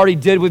because we already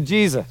did with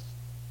Jesus.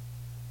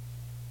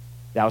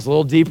 That was a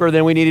little deeper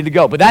than we needed to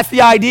go. But that's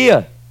the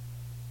idea.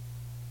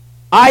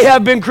 I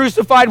have been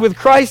crucified with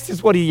Christ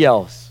is what he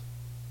yells.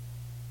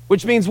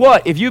 Which means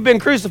what? If you've been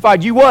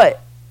crucified, you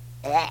what?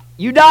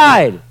 You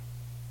died.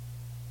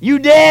 You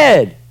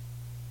dead.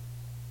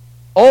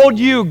 Old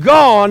you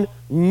gone,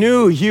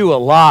 new you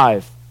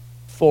alive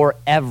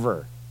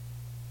forever.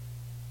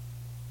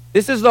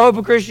 This is the hope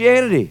of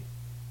Christianity.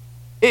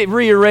 It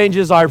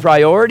rearranges our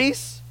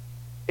priorities.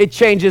 It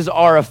changes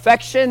our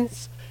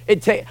affections.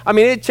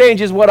 It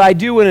changes what I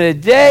do in a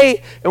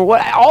day and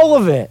all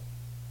of it.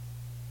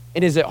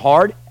 And is it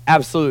hard?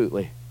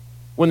 Absolutely.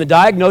 When the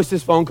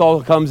diagnosis phone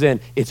call comes in,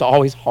 it's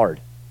always hard.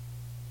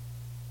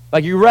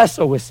 Like you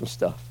wrestle with some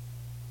stuff.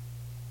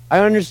 I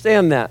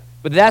understand that.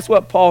 But that's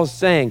what Paul's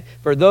saying.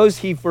 For those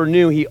he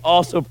foreknew, he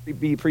also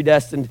be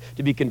predestined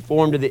to be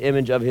conformed to the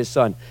image of his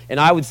Son. And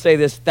I would say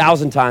this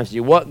 1,000 times to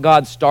you. What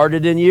God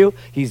started in you,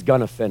 he's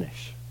going to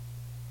finish.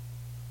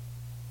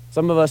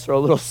 Some of us are a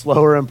little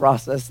slower in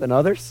process than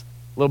others,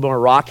 a little more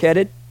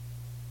rock-headed.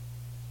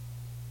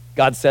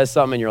 God says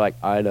something and you're like,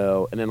 I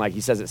know. And then like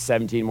he says it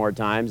 17 more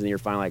times and you're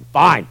finally like,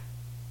 fine.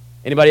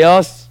 Anybody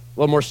else? A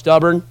little more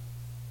stubborn?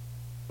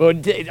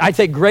 But I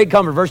take great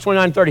comfort, verse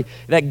 29, 30,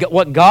 that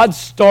what God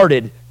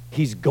started,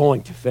 he's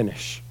going to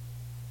finish.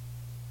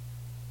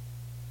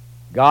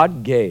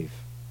 God gave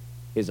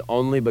his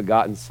only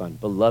begotten Son,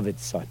 beloved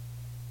Son,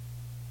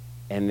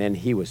 and then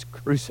he was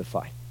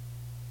crucified.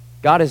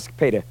 God has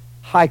paid a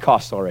high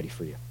cost already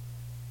for you.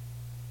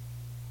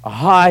 A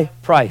high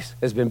price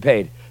has been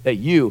paid that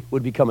you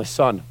would become a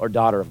son or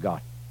daughter of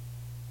God.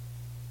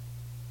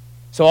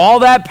 So all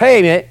that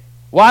payment,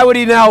 why would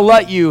he now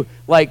let you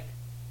like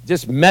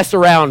just mess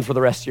around for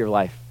the rest of your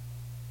life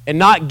and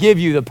not give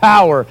you the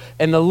power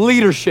and the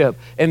leadership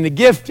and the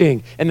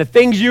gifting and the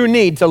things you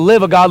need to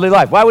live a godly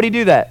life? Why would he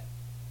do that?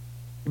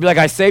 He'd be like,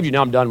 I saved you,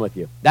 now I'm done with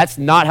you. That's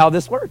not how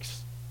this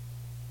works.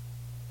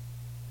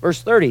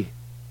 Verse 30,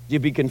 you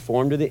be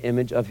conformed to the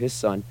image of his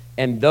Son,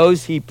 and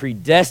those he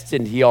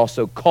predestined, he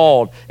also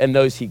called, and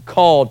those he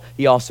called,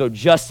 he also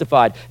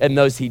justified, and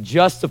those he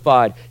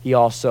justified, he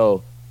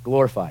also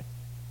glorified.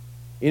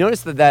 You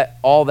notice that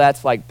all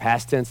that's like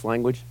past tense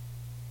language?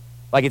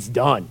 Like it's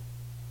done.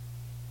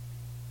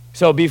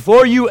 So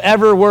before you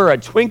ever were a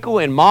twinkle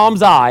in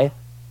mom's eye,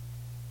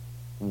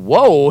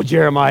 whoa,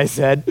 Jeremiah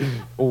said,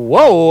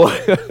 whoa.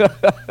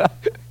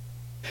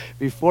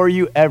 Before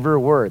you ever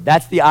were.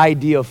 That's the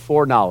idea of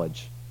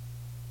foreknowledge.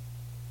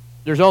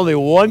 There's only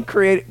one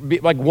creature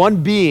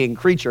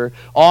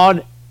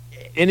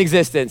in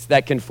existence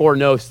that can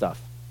foreknow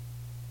stuff.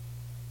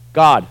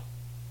 God.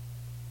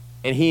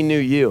 And he knew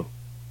you.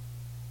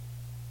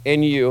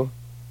 And you.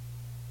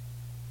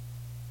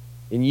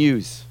 And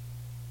yous.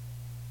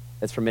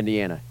 That's from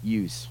Indiana.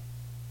 Yous.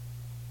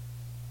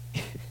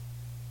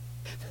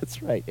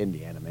 That's right,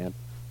 Indiana, man.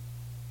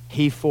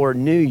 He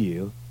foreknew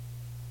you,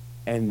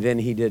 and then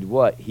he did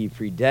what? He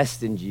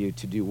predestined you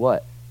to do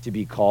what? To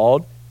be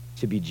called,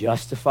 to be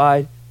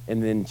justified,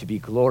 and then to be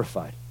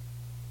glorified.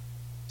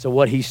 So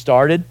what he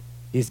started,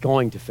 he's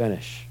going to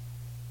finish.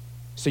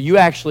 So you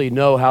actually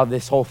know how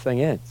this whole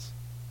thing ends.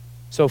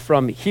 So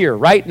from here,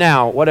 right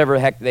now, whatever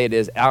the heck day it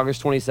is,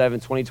 August 27,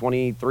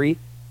 2023,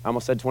 I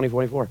almost said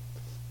 2024.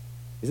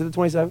 Is it the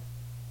 27th?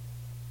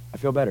 I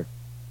feel better.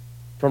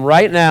 From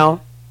right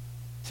now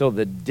till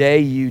the day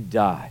you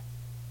die,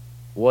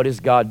 what is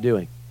God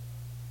doing?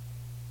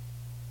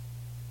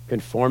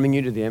 Conforming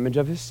you to the image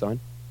of his Son.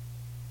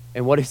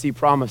 And what does he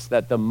promise?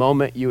 That the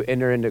moment you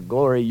enter into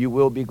glory, you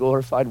will be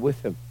glorified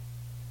with him.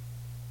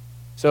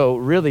 So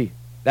really,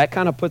 that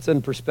kind of puts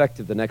in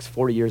perspective the next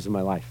 40 years of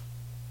my life.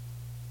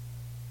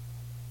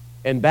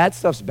 And bad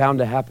stuff's bound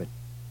to happen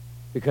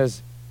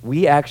because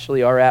we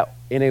actually are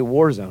in a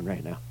war zone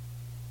right now.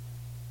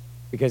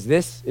 Because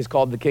this is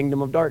called the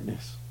kingdom of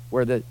darkness,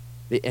 where the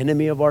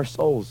enemy of our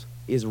souls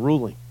is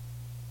ruling.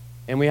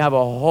 And we have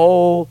a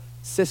whole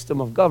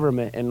system of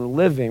government and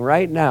living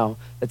right now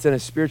that's in a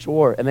spiritual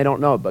war, and they don't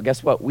know it, but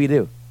guess what? We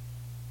do.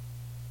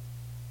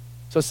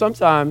 So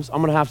sometimes I'm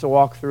going to have to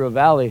walk through a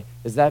valley.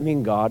 Does that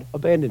mean God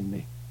abandoned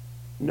me?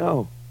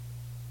 No.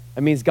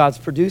 It means God's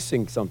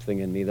producing something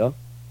in me, though.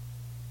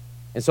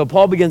 And so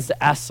Paul begins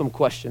to ask some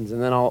questions,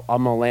 and then I'm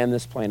going to land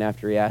this plane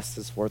after he asks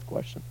his fourth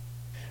question.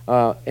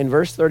 In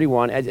verse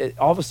 31,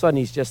 all of a sudden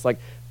he's just like,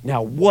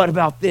 now what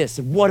about this?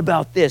 And what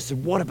about this?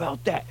 And what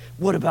about that?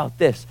 What about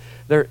this?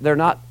 They're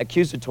not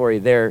accusatory,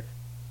 they're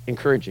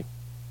encouraging.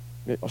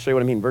 I'll show you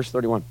what I mean. Verse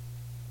 31.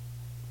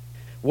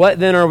 What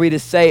then are we to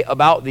say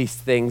about these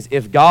things?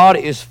 If God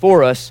is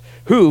for us,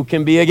 who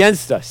can be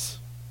against us?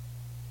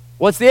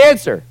 What's the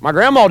answer? My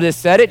grandma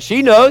just said it.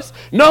 She knows.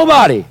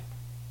 Nobody.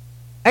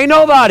 Ain't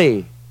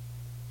nobody.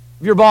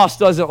 If your boss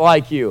doesn't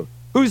like you,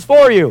 who's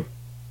for you?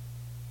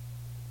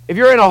 If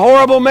you're in a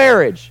horrible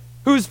marriage,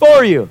 who's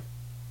for you?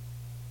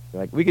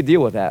 Like, we could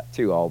deal with that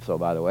too also,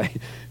 by the way.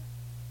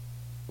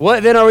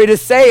 What then are we to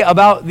say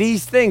about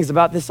these things,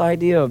 about this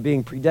idea of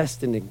being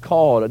predestined and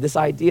called, this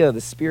idea of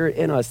the Spirit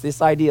in us,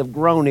 this idea of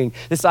groaning,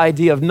 this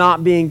idea of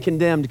not being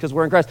condemned because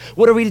we're in Christ?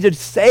 What are we to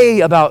say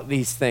about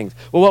these things?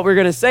 Well, what we're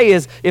going to say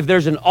is, if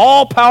there's an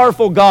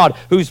all-powerful God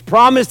who's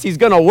promised he's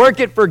going to work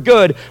it for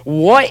good,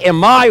 what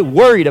am I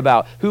worried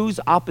about? Whose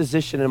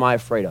opposition am I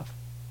afraid of?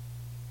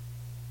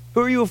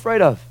 Who are you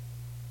afraid of?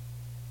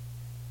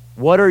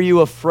 What are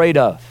you afraid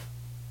of?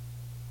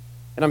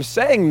 And I'm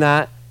saying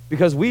that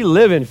because we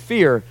live in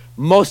fear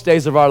most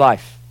days of our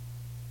life.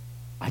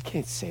 I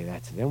can't say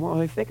that to them. What will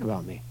they think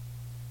about me?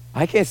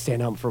 I can't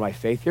stand up for my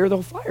faith here.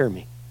 They'll fire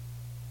me.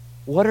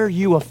 What are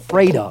you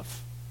afraid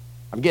of?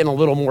 I'm getting a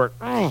little more,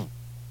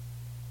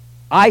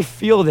 I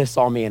feel this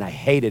on me and I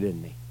hate it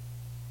in me.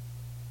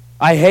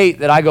 I hate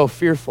that I go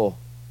fearful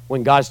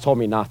when God's told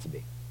me not to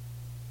be.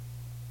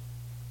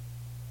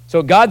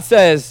 So God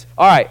says,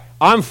 all right,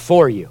 I'm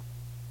for you.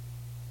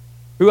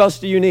 Who else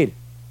do you need?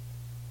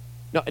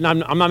 No, and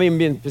I'm not even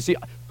being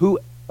facetious. Who,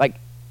 like,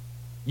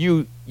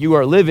 you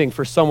are living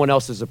for someone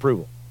else's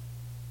approval.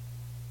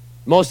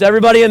 Most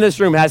everybody in this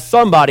room has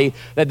somebody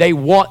that they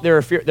want,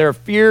 they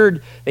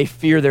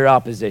fear their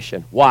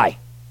opposition. Why?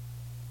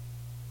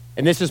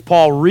 And this is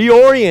Paul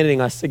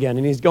reorienting us again,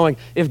 and he's going,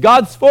 if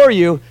God's for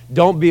you,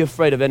 don't be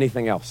afraid of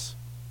anything else.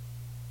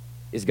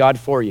 Is God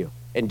for you?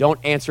 And don't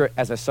answer it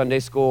as a Sunday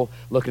school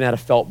looking at a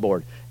felt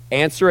board.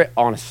 Answer it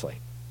honestly.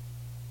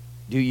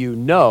 Do you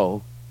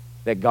know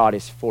that God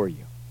is for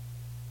you?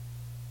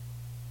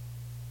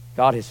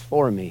 God is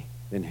for me,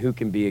 then who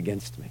can be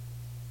against me?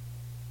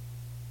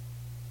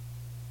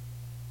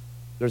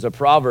 There's a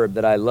proverb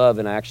that I love,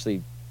 and I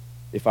actually,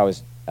 if I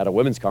was at a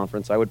women's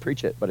conference, I would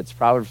preach it, but it's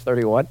Proverbs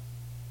 31.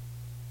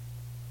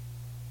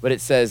 But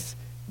it says,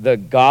 the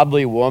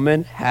godly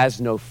woman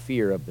has no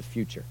fear of the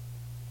future.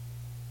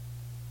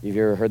 Have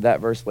you ever heard that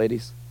verse,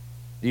 ladies?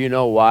 Do you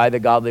know why the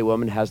godly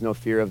woman has no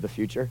fear of the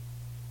future?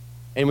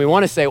 And we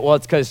want to say, well,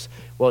 it's because,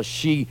 well,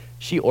 she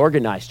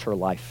organized her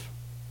life.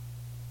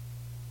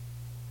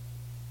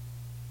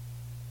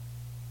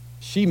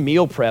 She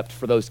meal prepped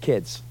for those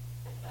kids.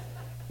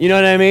 You know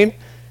what I mean?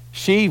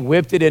 She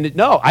whipped it into,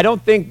 no, I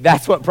don't think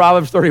that's what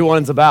Proverbs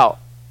 31 is about.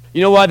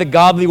 You know why the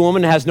godly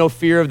woman has no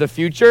fear of the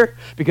future?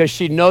 Because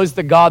she knows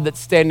the God that's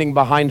standing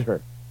behind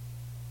her.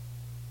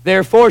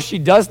 Therefore, she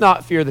does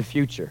not fear the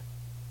future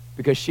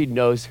because she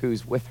knows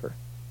who's with her.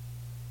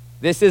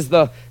 This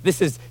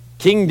is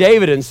King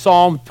David in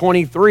Psalm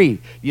 23,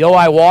 though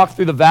I walk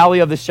through the valley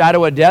of the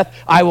shadow of death,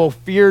 I will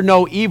fear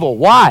no evil.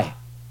 Why?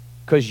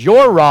 Because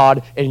your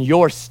rod and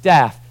your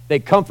staff, they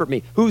comfort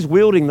me. Who's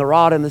wielding the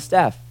rod and the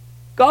staff?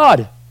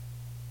 God.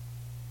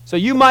 So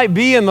you might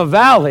be in the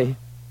valley,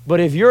 but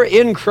if you're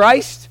in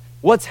Christ,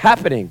 what's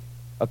happening?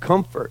 A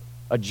comfort,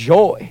 a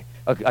joy,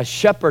 a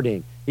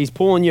shepherding. He's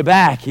pulling you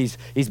back. He's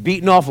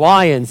beating off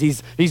lions.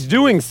 He's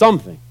doing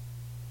something.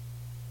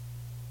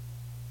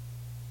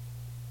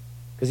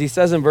 Because he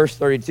says in verse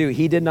 32,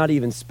 he did not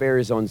even spare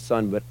his own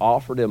son, but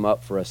offered him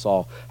up for us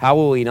all. How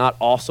will he not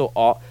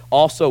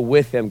also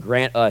with him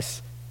grant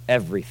us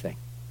everything?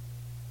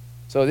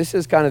 So this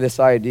is kind of this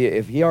idea.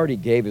 If he already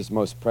gave his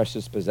most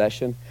precious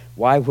possession,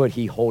 why would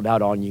he hold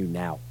out on you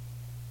now?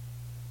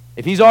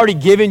 If he's already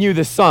given you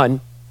the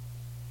son,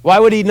 why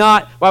would he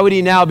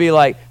now be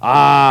like,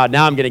 now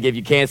I'm going to give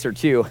you cancer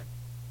too?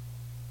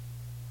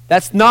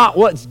 That's not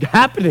what's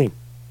happening.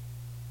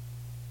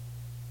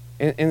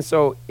 And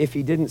so if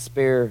he didn't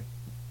spare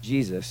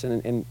Jesus,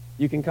 and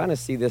you can kind of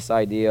see this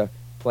idea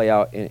play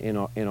out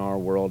in our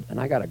world, and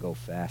I got to go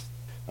fast.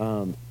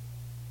 You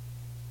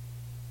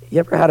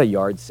ever had a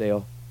yard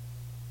sale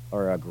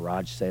or a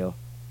garage sale,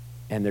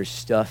 and there's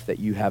stuff that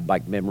you have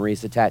like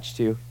memories attached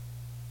to,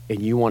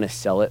 and you want to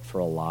sell it for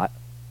a lot?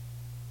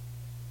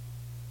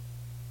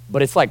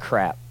 But it's like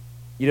crap.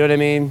 You know what I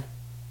mean?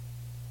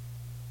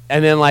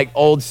 And then like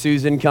old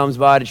Susan comes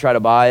by to try to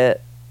buy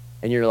it,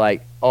 and you're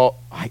like, oh,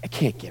 I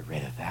can't get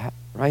rid of that,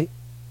 right?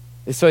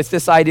 And so it's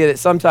this idea that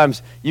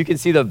sometimes you can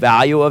see the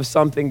value of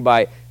something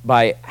by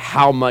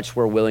how much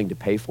we're willing to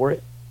pay for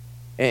it.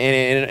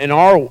 And in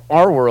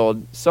our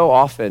world, so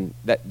often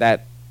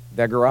that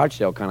garage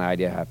sale kind of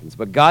idea happens.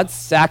 But God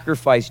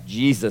sacrificed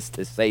Jesus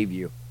to save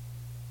you.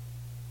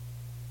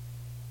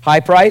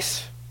 High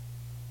price?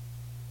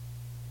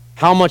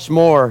 How much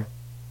more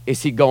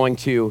is he going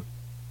to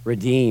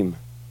redeem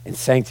and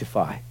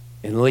sanctify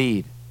and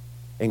lead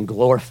and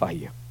glorify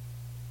you?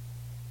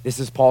 This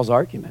is Paul's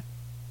argument.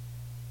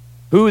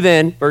 Who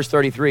then, verse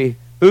 33,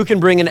 who can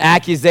bring an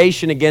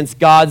accusation against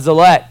God's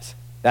elect?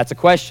 That's a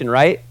question,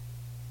 right?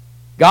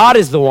 God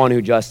is the one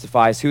who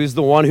justifies. Who is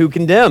the one who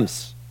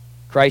condemns?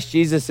 Christ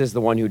Jesus is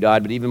the one who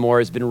died, but even more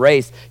has been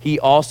raised. He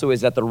also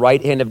is at the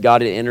right hand of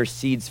God and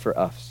intercedes for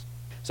us.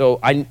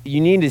 So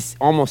you need to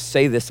almost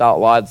say this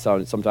out loud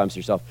sometimes to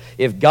yourself.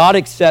 If God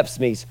accepts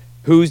me,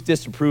 whose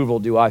disapproval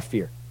do I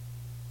fear?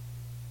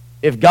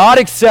 If God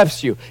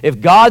accepts you,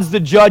 if God's the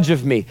judge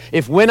of me,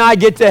 if when I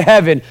get to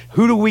heaven,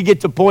 who do we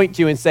get to point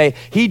to and say,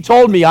 he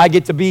told me I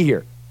get to be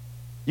here?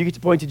 You get to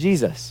point to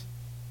Jesus.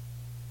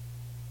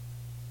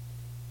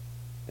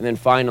 And then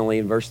finally,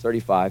 in verse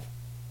 35,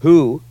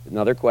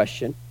 another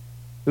question,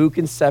 who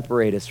can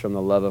separate us from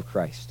the love of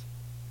Christ?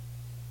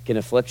 Can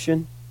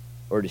affliction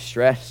or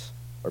distress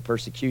or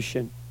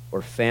persecution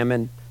or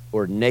famine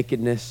or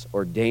nakedness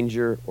or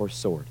danger or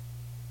sword?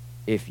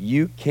 If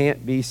you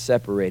can't be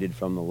separated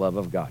from the love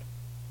of God,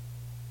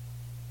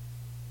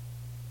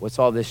 what's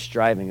all this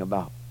striving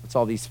about? What's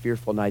all these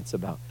fearful nights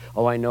about?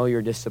 Oh, I know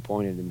you're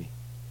disappointed in me.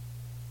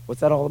 What's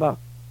that all about?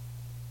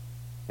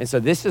 And so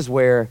this is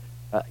where,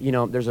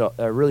 there's a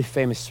really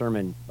famous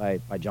sermon by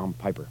John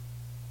Piper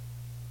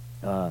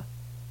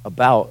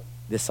about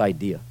this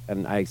idea.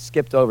 And I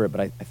skipped over it,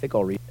 but I think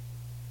I'll read it.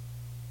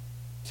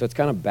 So it's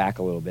kind of back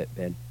a little bit,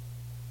 Ben.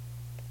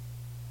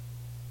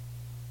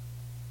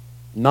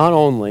 Not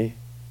only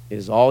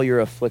is all your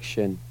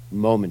affliction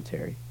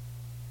momentary,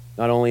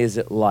 not only is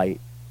it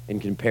light in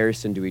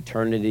comparison to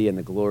eternity and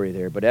the glory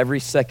there, but every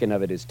second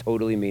of it is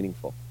totally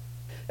meaningful.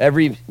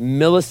 Every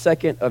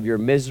millisecond of your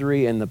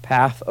misery in the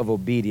path of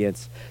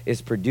obedience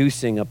is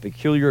producing a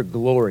peculiar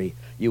glory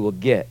you will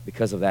get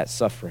because of that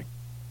suffering.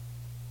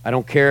 I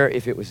don't care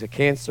if it was a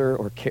cancer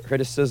or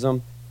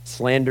criticism,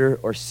 slander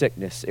or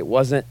sickness. It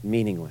wasn't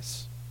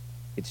meaningless.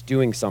 It's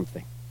doing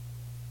something.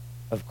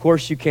 Of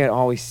course, you can't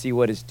always see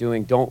what it's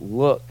doing. Don't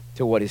look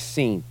to what is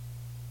seen.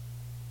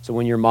 So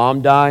when your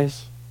mom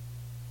dies,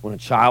 when a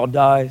child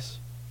dies,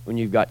 when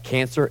you've got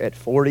cancer at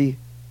 40,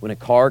 when a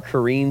car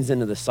careens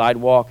into the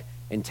sidewalk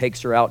and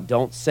takes her out,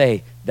 don't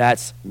say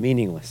that's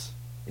meaningless.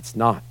 It's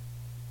not.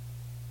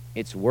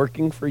 It's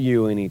working for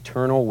you an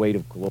eternal weight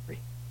of glory.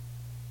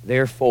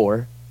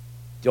 Therefore,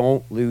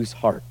 don't lose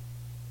heart,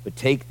 but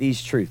take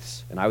these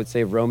truths, and I would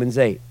say Romans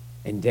 8,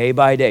 and day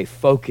by day,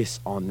 focus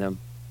on them.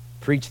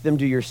 Preach them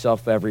to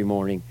yourself every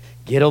morning.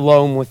 Get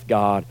alone with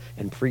God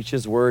and preach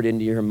his word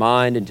into your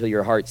mind until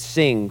your heart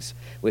sings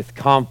with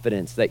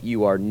confidence that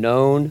you are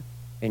known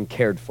and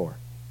cared for.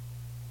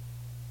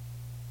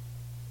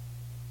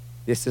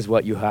 This is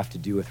what you have to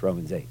do with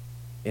Romans 8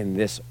 in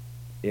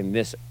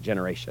this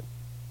generation.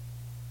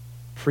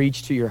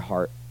 Preach to your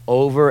heart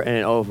over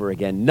and over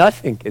again.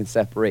 Nothing can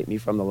separate me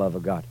from the love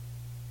of God.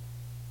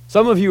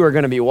 Some of you are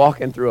going to be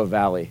walking through a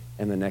valley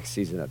in the next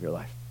season of your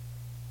life.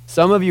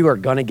 Some of you are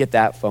going to get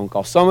that phone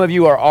call. Some of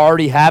you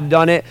already have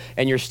done it,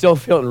 and you're still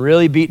feeling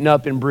really beaten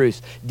up and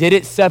bruised. Did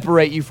it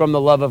separate you from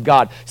the love of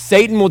God?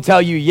 Satan will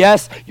tell you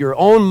yes. Your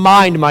own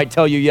mind might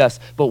tell you yes.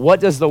 But what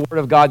does the Word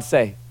of God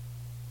say?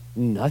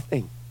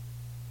 Nothing.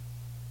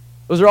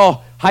 Those are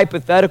all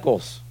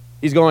hypotheticals.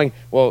 He's going,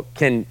 well,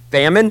 can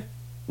famine?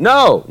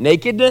 No.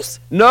 Nakedness?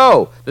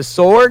 No. The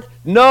sword?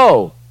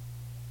 No.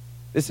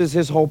 This is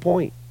his whole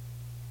point.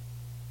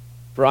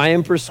 For I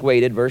am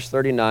persuaded, verse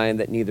 39,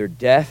 that neither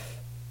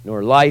death,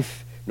 nor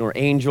life, nor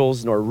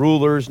angels, nor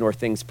rulers, nor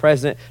things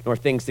present, nor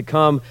things to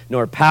come,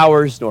 nor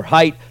powers, nor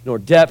height, nor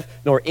depth,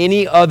 nor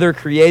any other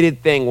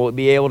created thing will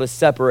be able to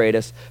separate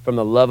us from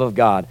the love of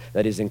God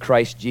that is in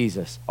Christ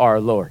Jesus, our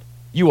Lord.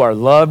 You are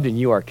loved and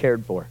you are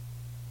cared for.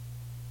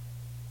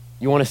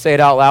 You want to say it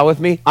out loud with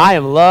me? I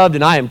am loved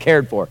and I am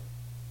cared for.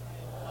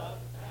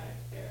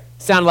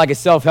 Sounded like a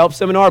self-help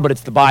seminar, but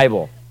it's the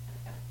Bible.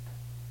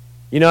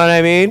 You know what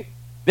I mean?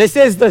 This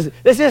is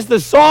the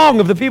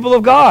song of the people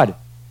of God.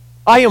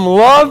 I am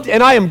loved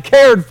and I am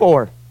cared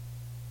for.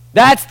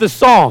 That's the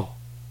song.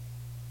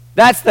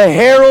 That's the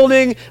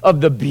heralding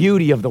of the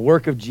beauty of the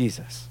work of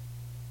Jesus.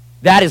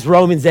 That is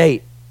Romans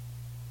 8.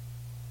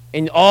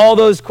 And all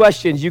those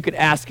questions you could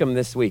ask him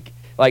this week.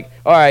 Like,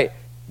 all right,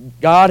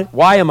 God,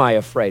 why am I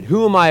afraid?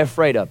 Who am I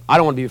afraid of? I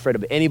don't want to be afraid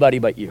of anybody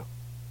but you.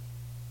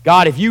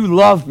 God, if you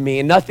love me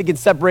and nothing can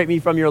separate me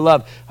from your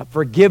love,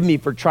 forgive me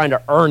for trying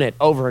to earn it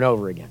over and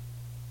over again.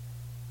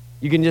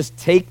 You can just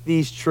take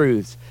these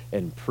truths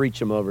and preach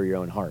them over your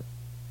own heart.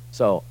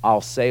 So I'll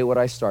say what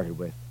I started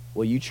with.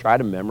 Will you try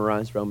to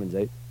memorize Romans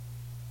 8?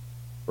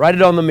 Write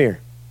it on the mirror.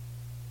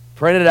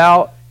 Print it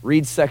out.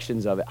 Read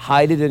sections of it.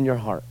 Hide it in your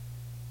heart.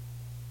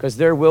 Because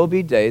there will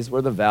be days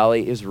where the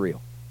valley is real.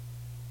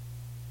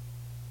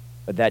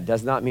 But that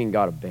does not mean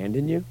God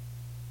abandoned you.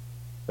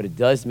 But it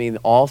does mean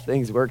all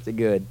things work to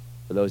good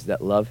for those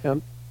that love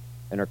him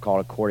and are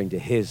called according to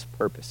his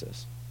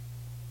purposes.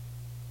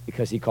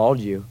 Because he called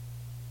you.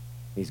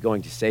 He's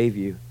going to save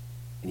you,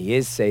 and he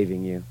is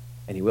saving you,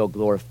 and he will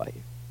glorify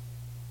you.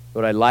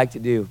 What I'd like to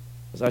do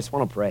is I just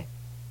want to pray,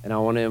 and I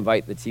want to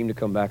invite the team to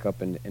come back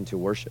up and to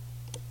worship.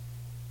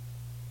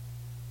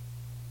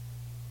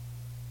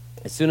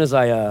 As soon as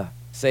I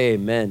say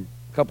amen,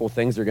 a couple of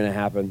things are going to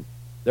happen.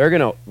 We're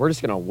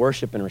just going to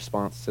worship in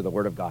response to the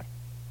word of God.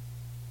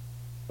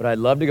 But I'd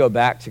love to go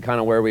back to kind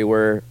of where we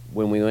were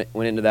when we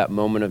went into that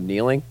moment of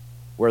kneeling,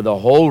 where the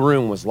whole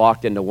room was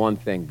locked into one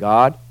thing: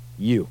 God,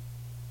 you.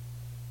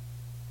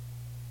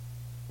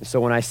 So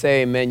when I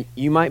say amen,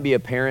 you might be a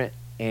parent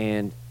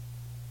and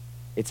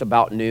it's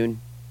about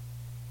noon,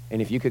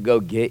 and if you could go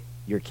get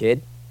your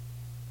kid,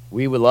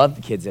 we would love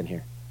the kids in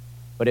here.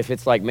 But if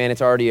it's like, man,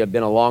 it's already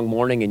been a long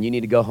morning and you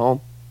need to go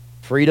home,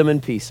 freedom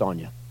and peace on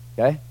you,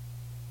 okay?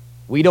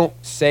 We don't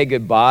say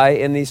goodbye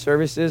in these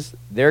services.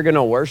 They're going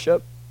to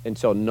worship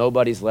until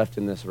nobody's left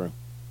in this room,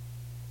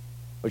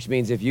 which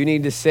means if you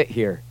need to sit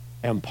here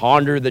and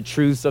ponder the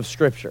truths of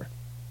Scripture,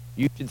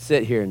 you should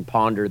sit here and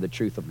ponder the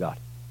truth of God.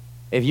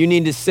 If you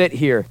need to sit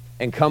here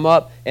and come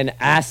up and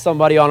ask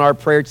somebody on our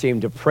prayer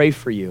team to pray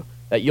for you,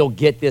 that you'll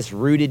get this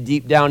rooted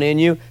deep down in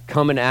you,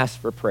 come and ask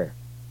for prayer.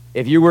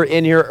 If you were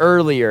in here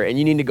earlier and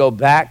you need to go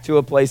back to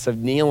a place of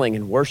kneeling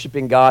and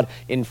worshiping God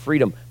in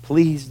freedom,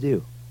 please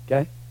do,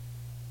 okay?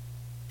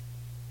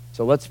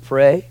 So let's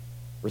pray,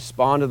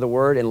 respond to the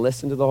word, and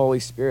listen to the Holy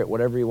Spirit,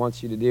 whatever he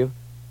wants you to do.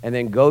 And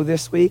then go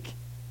this week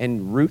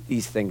and root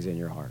these things in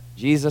your heart.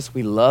 Jesus,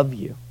 we love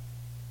you.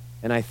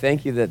 And I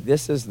thank you that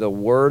this is the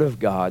word of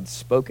God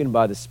spoken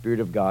by the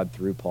Spirit of God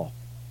through Paul.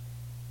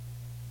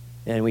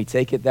 And we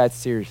take it that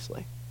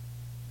seriously.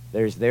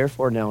 There's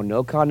therefore now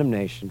no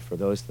condemnation for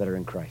those that are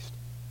in Christ.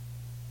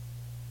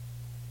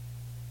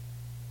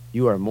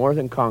 You are more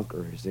than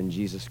conquerors in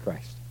Jesus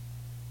Christ.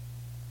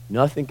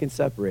 Nothing can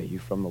separate you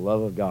from the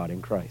love of God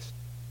in Christ.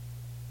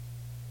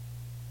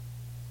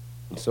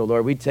 And so,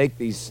 Lord, we take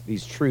these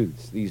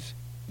truths,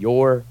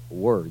 your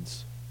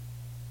words,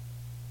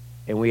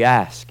 and we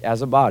ask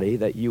as a body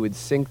that you would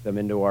sink them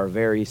into our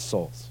very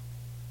souls.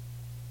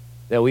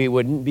 That we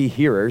wouldn't be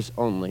hearers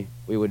only,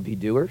 we would be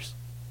doers.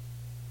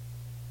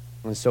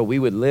 And so we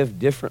would live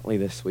differently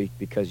this week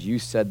because you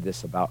said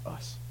this about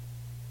us.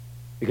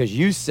 Because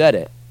you said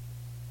it,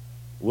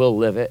 we'll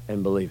live it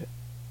and believe it.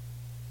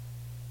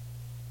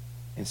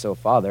 And so,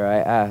 Father, I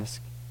ask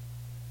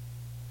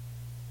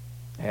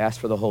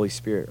for the Holy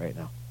Spirit right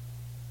now.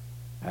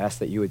 I ask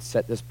that you would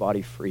set this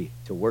body free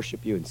to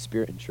worship you in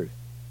spirit and truth.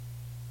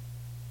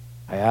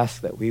 I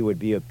ask that we would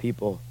be a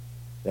people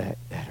that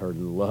are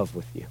in love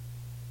with you.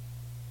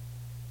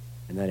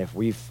 And that if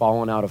we've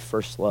fallen out of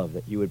first love,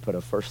 that you would put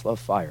a first love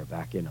fire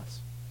back in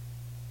us.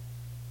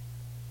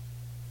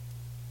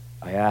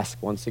 I ask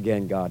once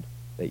again, God,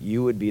 that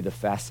you would be the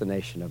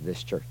fascination of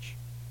this church.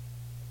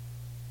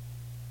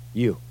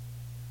 You.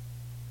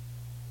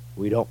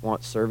 We don't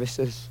want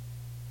services.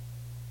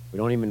 We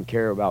don't even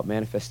care about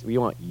manifest. We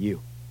want you.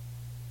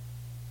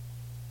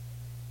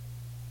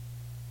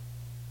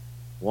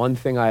 One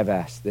thing I have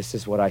asked, this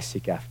is what I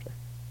seek after.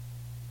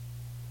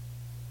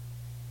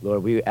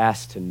 Lord, we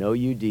ask to know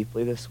you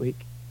deeply this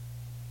week.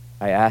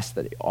 I ask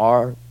that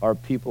our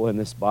people in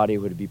this body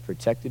would be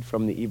protected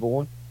from the evil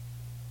one,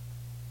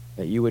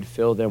 that you would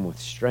fill them with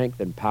strength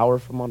and power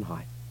from on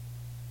high,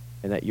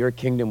 and that your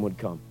kingdom would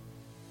come.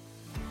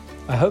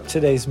 I hope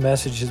today's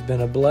message has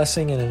been a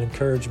blessing and an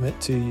encouragement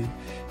to you.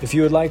 If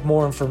you would like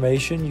more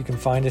information, you can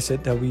find us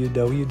at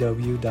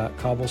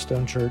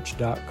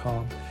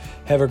www.cobblestonechurch.com.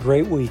 Have a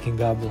great week and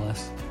God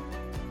bless.